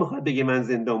 وقتی میخواد بگه من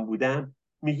زندان بودم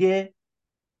میگه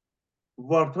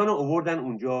وارتان رو آوردن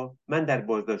اونجا، من در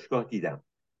بازداشتگاه دیدم.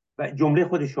 و جمله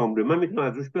خود شاملو من میتونم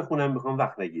از روش بخونم، میخوام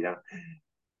وقت نگیرم،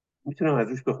 میتونم از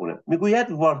روش بخونم.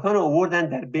 میگوید وارتان رو آوردن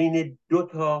در بین 2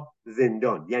 تا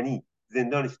زندان، یعنی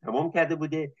زندانش تمام کرده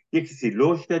بوده، یک کسی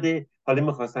لوش داده، حالا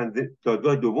میخواستن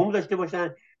دادگاه دوم داشته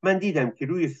باشن. من دیدم که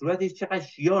روی صورتش چقدر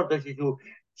شیار داشته و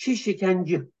چه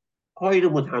شکنجه هایی رو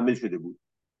متحمل شده بود.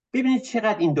 ببینید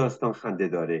چقدر این داستان خنده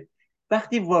داره.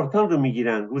 وقتی وارتان رو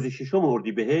میگیرن روز 6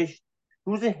 اردیبهشت،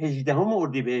 روز 18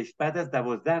 اردیبهشت بعد از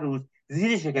 12 روز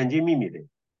زیر شکنجه میمیره.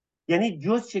 یعنی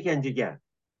جز شکنجهگر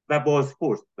و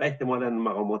بازپرس و احتمالاً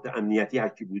مقامات امنیتی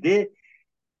هرکی بوده،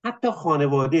 حتی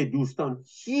خانواده، دوستان،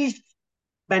 هیچ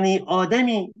بنی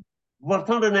آدمی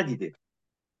وارتان رو ندیده.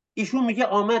 ایشون میگه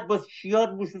آمد با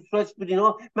شیار بوش بود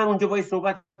اینا، من اونجا باید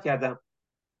صحبت کردم.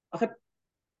 آخه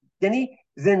یعنی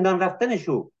زندان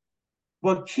رفتنشو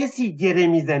با کسی گره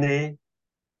میزنه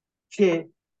که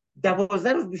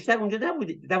 12 روز بیشتر اونجا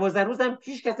نبوده. 12 روز هم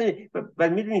هیچ کسی و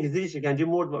میدونید که زیر شکنجه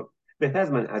مرد. بهتر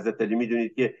از من حضرت علی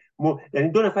میدونید که یعنی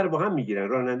 2 نفر با هم میگیرن.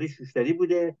 راننده شوشتری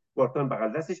بوده، وارتان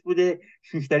بغل دستش بوده.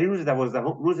 شوشتری روز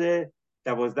 12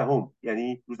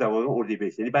 یعنی روز 12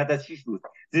 اردیبهشت، یعنی بعد از 6 روز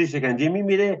زیر شکنجه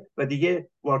میمیره و دیگه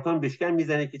وارتان بشکن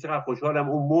میزنه که چقدر خوشحالم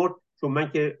اون مرد، چون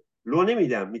من که لو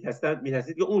نمیدم،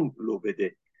 میترسید که اون لو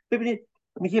بده. ببینید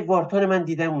میگه وارتان من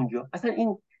دیدم اونجا. اصلا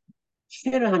این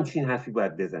چرا همچین حرفی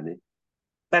باید بزنه؟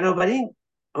 بنابراین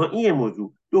این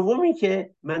موضوع. دومی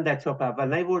که من در چاپ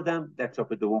اول نیوردم، در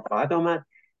چاپ دوم خواهد آمد.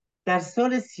 در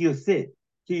سال 33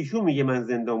 که ایشون میگه من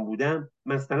زندان بودم،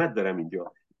 من سند دارم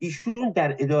اینجا، ایشون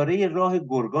در اداره راه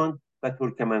گرگان و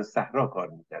ترکمن صحرا کار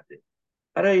میکرده،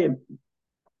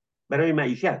 برای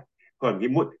معیشت کار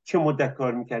میکرده. چه مدت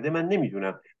کار میکرده من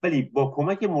نمیدونم، ولی با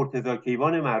کمک مرتضی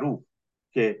کیوان معروف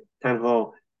که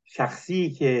تنها شخصی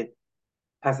که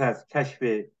پس از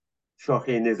کشف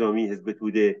شاخه نظامی حزب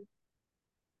توده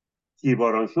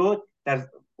تیرباران شد، در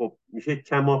میشه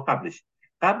چند ماه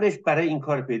قبلش برای این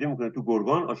کار پیدا میکنه تو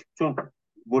گرگان، چون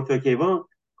مرتضی کیوان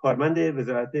کارمند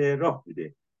وزارت راه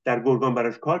بوده، در گرگان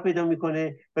براش کار پیدا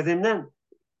میکنه و ضمناً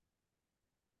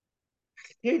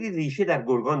خیلی ریشه در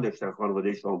گرگان داشتن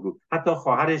خانواده شاملو. حتی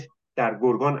خواهرش در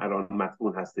گرگان الان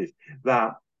مدفون هستش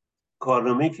و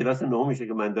کارنامه کلاس 9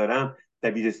 که من دارم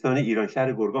دبیرستان ایران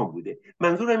شهر گرگان بوده.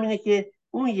 منظورم اینه که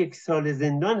اون 1 سال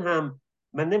زندان هم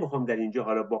من نمیخوام در اینجا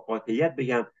حالا با قاطعیت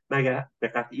بگم، مگر به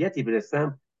قطعیتی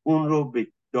برسم اون رو به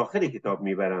داخل کتاب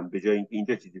میبرم به جای اینکه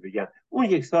اینجا چیزی بگم. اون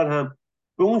یک سال هم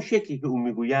به اون شکلی که اون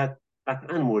میگوید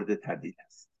قطعا مورد تردید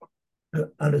است.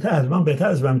 البته از من بهتر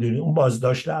از من میدونی اون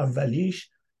بازداشت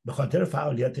اولیش به خاطر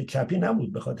فعالیت چپی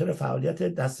نبود، به خاطر فعالیت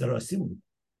دست راستی بود.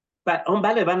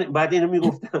 بله بعد اینو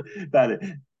میگفتم. بله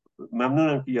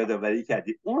ممنونم که یادآوری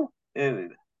کردی. اون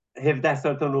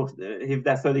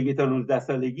 17 سالگی تا 19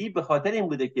 سالگی به خاطر این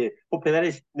بوده که خب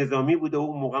پدرش نظامی بوده و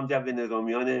اون موقع هم جو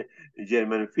نظامیان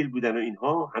ژرمنوفیل بودن و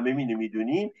اینها همه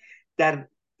میدونیم. در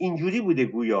اینجوری بوده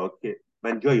گویا که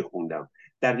من جایی خوندم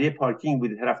در یه پارکینگ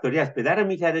بوده، طرفداری از پدر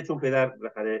میکرده چون پدر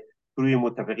بالاخره روی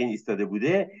متفقین ایستاده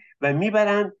بوده و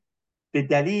میبرن به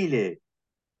دلیل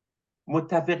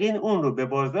متفقین اون رو به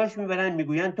بازداشت میبرن،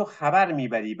 میگوین تو خبر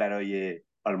میبری برای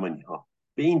آلمانی ها،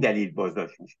 به این دلیل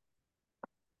بازداشت میشه.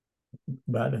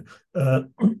 بله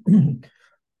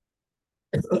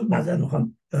مثلا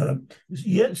میخوام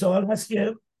یه سوال هست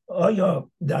که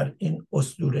آیا در این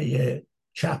اسطوره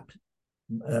چپ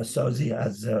سازی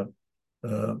از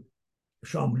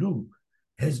شاملو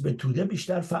حزب توده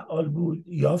بیشتر فعال بود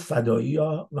یا فدایی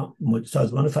یا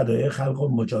سازمان فدایی خلق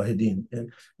و مجاهدین؟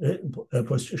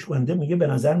 پرسشگونده میگه به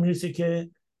نظر میرسه که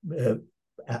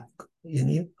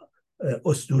یعنی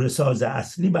اسطوره ساز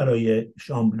اصلی برای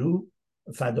شاملو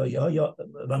فدایی ها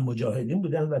و مجاهدین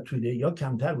بودن و توده یا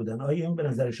کمتر بودن. آیا این به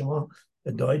نظر شما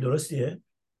ادعای درستیه؟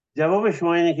 جواب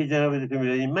شما اینه که جناب دکتر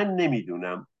میلانی من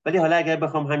نمیدونم، ولی حالا اگر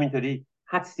بخوام همینطوری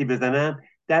حدسی بزنم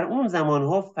در اون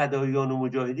زمانها فداییان و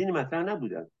مجاهدین مطرح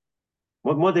نبودن.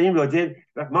 ما داریم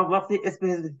ما وقتی اسم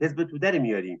حزب توده رو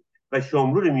میاریم و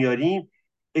شاملو رو میاریم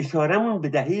اشارمون به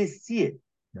دهه 30.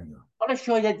 حالا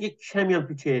شاید یک کمی هم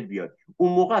تو 40 بیاد.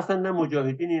 اون موقع اصلا نه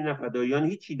مجاهدین نه فداییان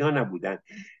هیچ اینا نبودن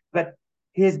و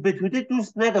حزب توده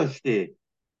دوست نداشته،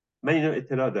 من اینو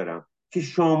اطلاع دارم، که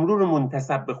شاملو رو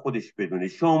منتسب به خودش بدونه.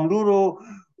 شاملو رو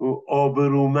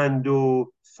آبرومند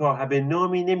و صاحب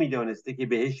نامی نمیدانسته که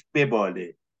بهش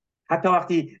بباله. حتی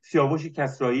وقتی سیاوش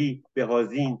کسرایی،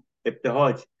 بهازین،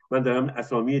 ابتهاج، من دارم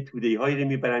اسامی توده‌ای هایی رو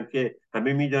میبرم که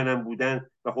همه میدانم بودن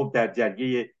و خب در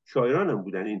جرگه شاعران هم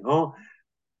بودن،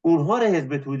 اونها رو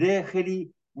حزب توده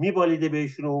خیلی میبالیده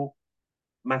بهشون و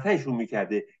مطرحشون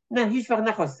میکرده. نه هیچ وقت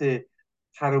نخواسته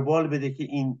پروبال بده که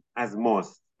این از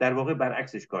ماست، در واقع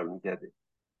برعکسش کار میکرده.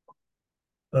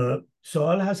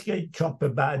 سوال هست که چاپ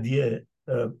بعدی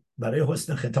برای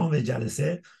حسن ختام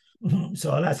جلسه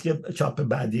سوال هست که چاپ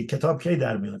بعدی کتاب کی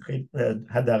در میاد؟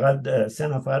 حداقل 3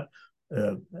 نفر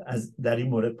در این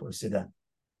مورد پرسیدن.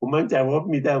 من جواب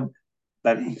میدم،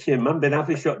 برای اینکه من به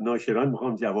نفع ناشران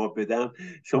میخوام جواب بدم.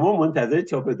 شما منتظر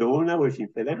چاپ دوم نباشین،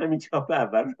 فعلا همین چاپ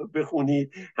اول رو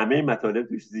بخونید، همه مطالب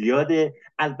توش زیاده.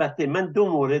 البته من 2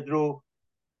 مورد رو،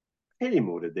 خیلی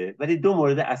مورده ولی 2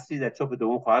 مورد اصلی در چاپ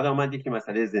دوم خواهد آمد. یکی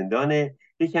مسئله زندانه،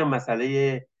 یکی هم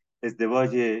مسئله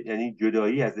ازدواج، یعنی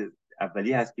جدایی از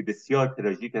اولی هست که بسیار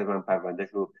تراژیک، من پروندهش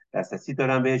رو دسترسی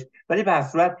دارم بهش. ولی به هر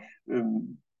صورت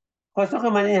پاسخ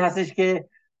من این هستش که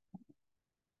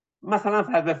مثلا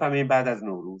فرض بفرمایید بعد از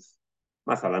نوروز،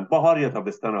 مثلا بهار یا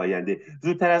تابستان آینده،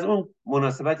 زودتر از اون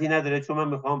مناسبتی نداره، چون من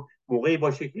میخوام موقعی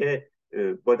باشه که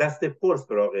با دست پر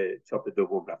سراغ چاپ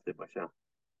دوم رفته باشم.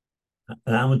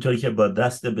 همونطوری که با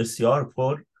دست بسیار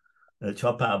پر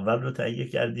چاپ اول رو تهیه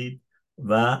کردید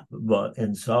و با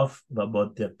انصاف و با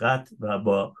دقت و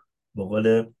با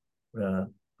قول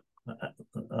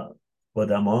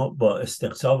قدما با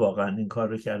استقصا واقعا این کار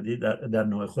رو کردید. در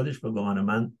نوع خودش به گمان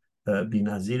من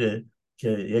بی‌نظیره که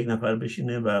یک نفر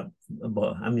بشینه و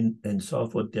با همین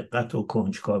انصاف و دقت و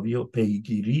کنجکاوی و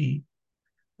پیگیری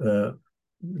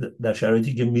در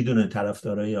شرایطی که میدونه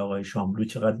طرفدارای آقای شاملو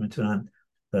چقدر میتونن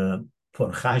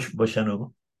پرخشم باشن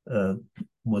و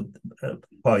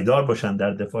پایدار باشن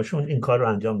در دفاعشون، این کار رو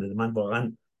انجام داده. من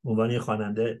واقعا به عنوان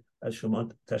و از شما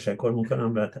تشکر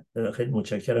میکنم و خیلی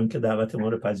متشکرم که دعوت ما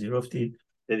رو پذیرفتید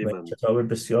و کتاب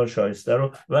بسیار شایسته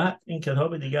رو و این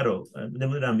کتاب دیگر رو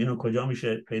نمیدونم اینو کجا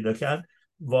میشه پیدا کرد.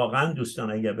 واقعا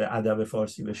دوستان اگر به ادب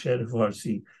فارسی و شعر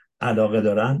فارسی علاقه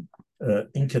دارن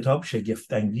این کتاب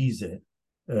شگفت انگیزه.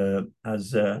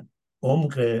 از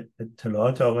عمق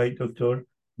اطلاعات آقای دکتر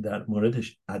در مورد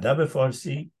ادب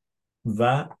فارسی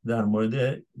و در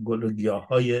مورد گل و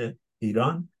گیاهای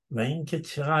ایران و اینکه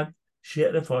چقدر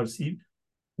شعر فارسی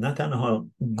نه تنها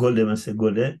گل مثل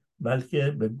گله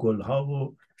بلکه به گلها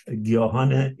و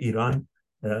گیاهان ایران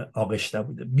آغشته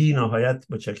بوده. بی نهایت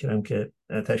متشکرم که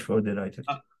تشریف آوردید.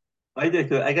 آقای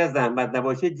دکتر اگر زحمت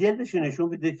نباشه جلدش نشون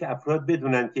بدید که افراد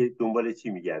بدونن که دنبال چی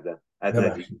میگردن از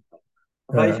نزدیک.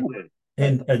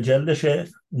 این جلدش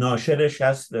ناشرش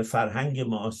هست فرهنگ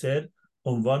معاصر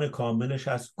عنوان کاملش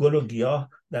هست گل و گیاه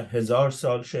در 1000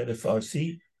 سال شعر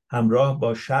فارسی، همراه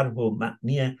با شرح و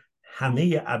معنی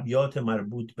همه ابیات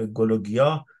مربوط به گل و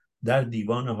گیاه در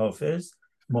دیوان حافظ،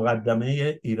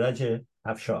 مقدمه ایرج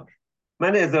افشار.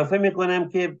 من اضافه میکنم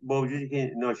که با وجودی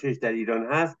که ناشرش در ایران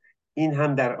هست، این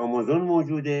هم در آمازون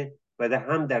موجوده و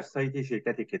هم در سایت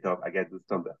شرکت کتاب اگر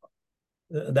دوستان بخواد.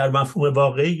 در مفهوم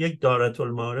واقعی یک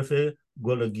دارةالمعارف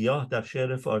گل و گیاه در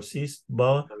شعر فارسی است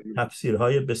با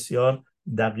تفسیرهای بسیار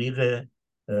دقیق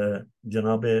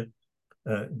جناب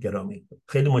گرامی.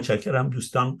 خیلی متشکرم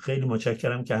دوستان، خیلی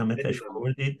متشکرم که همه تشریف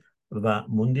آوردید و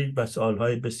موندید و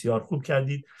سوالهای بسیار خوب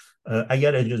کردید.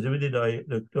 اگر اجازه بدید آقای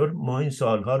دکتر، ما این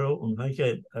سوالها رو اونهایی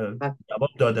که جواب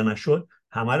داده نشد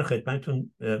همه رو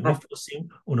خدمتتون میفرستیم.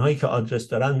 اونهایی که آدرس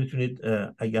دارن میتونید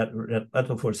اگر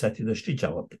رغبت و فرصتی داشتید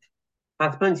جواب بدید.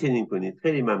 حتما چنین کنید.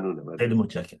 خیلی ممنونم. خیلی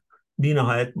متشکرم. بی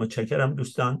نهایت متشکرم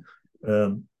دوستان.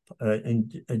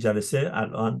 این جلسه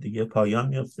الان دیگه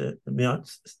پایان میاد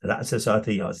رأس ساعت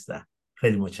 11.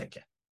 خیلی متشکرم.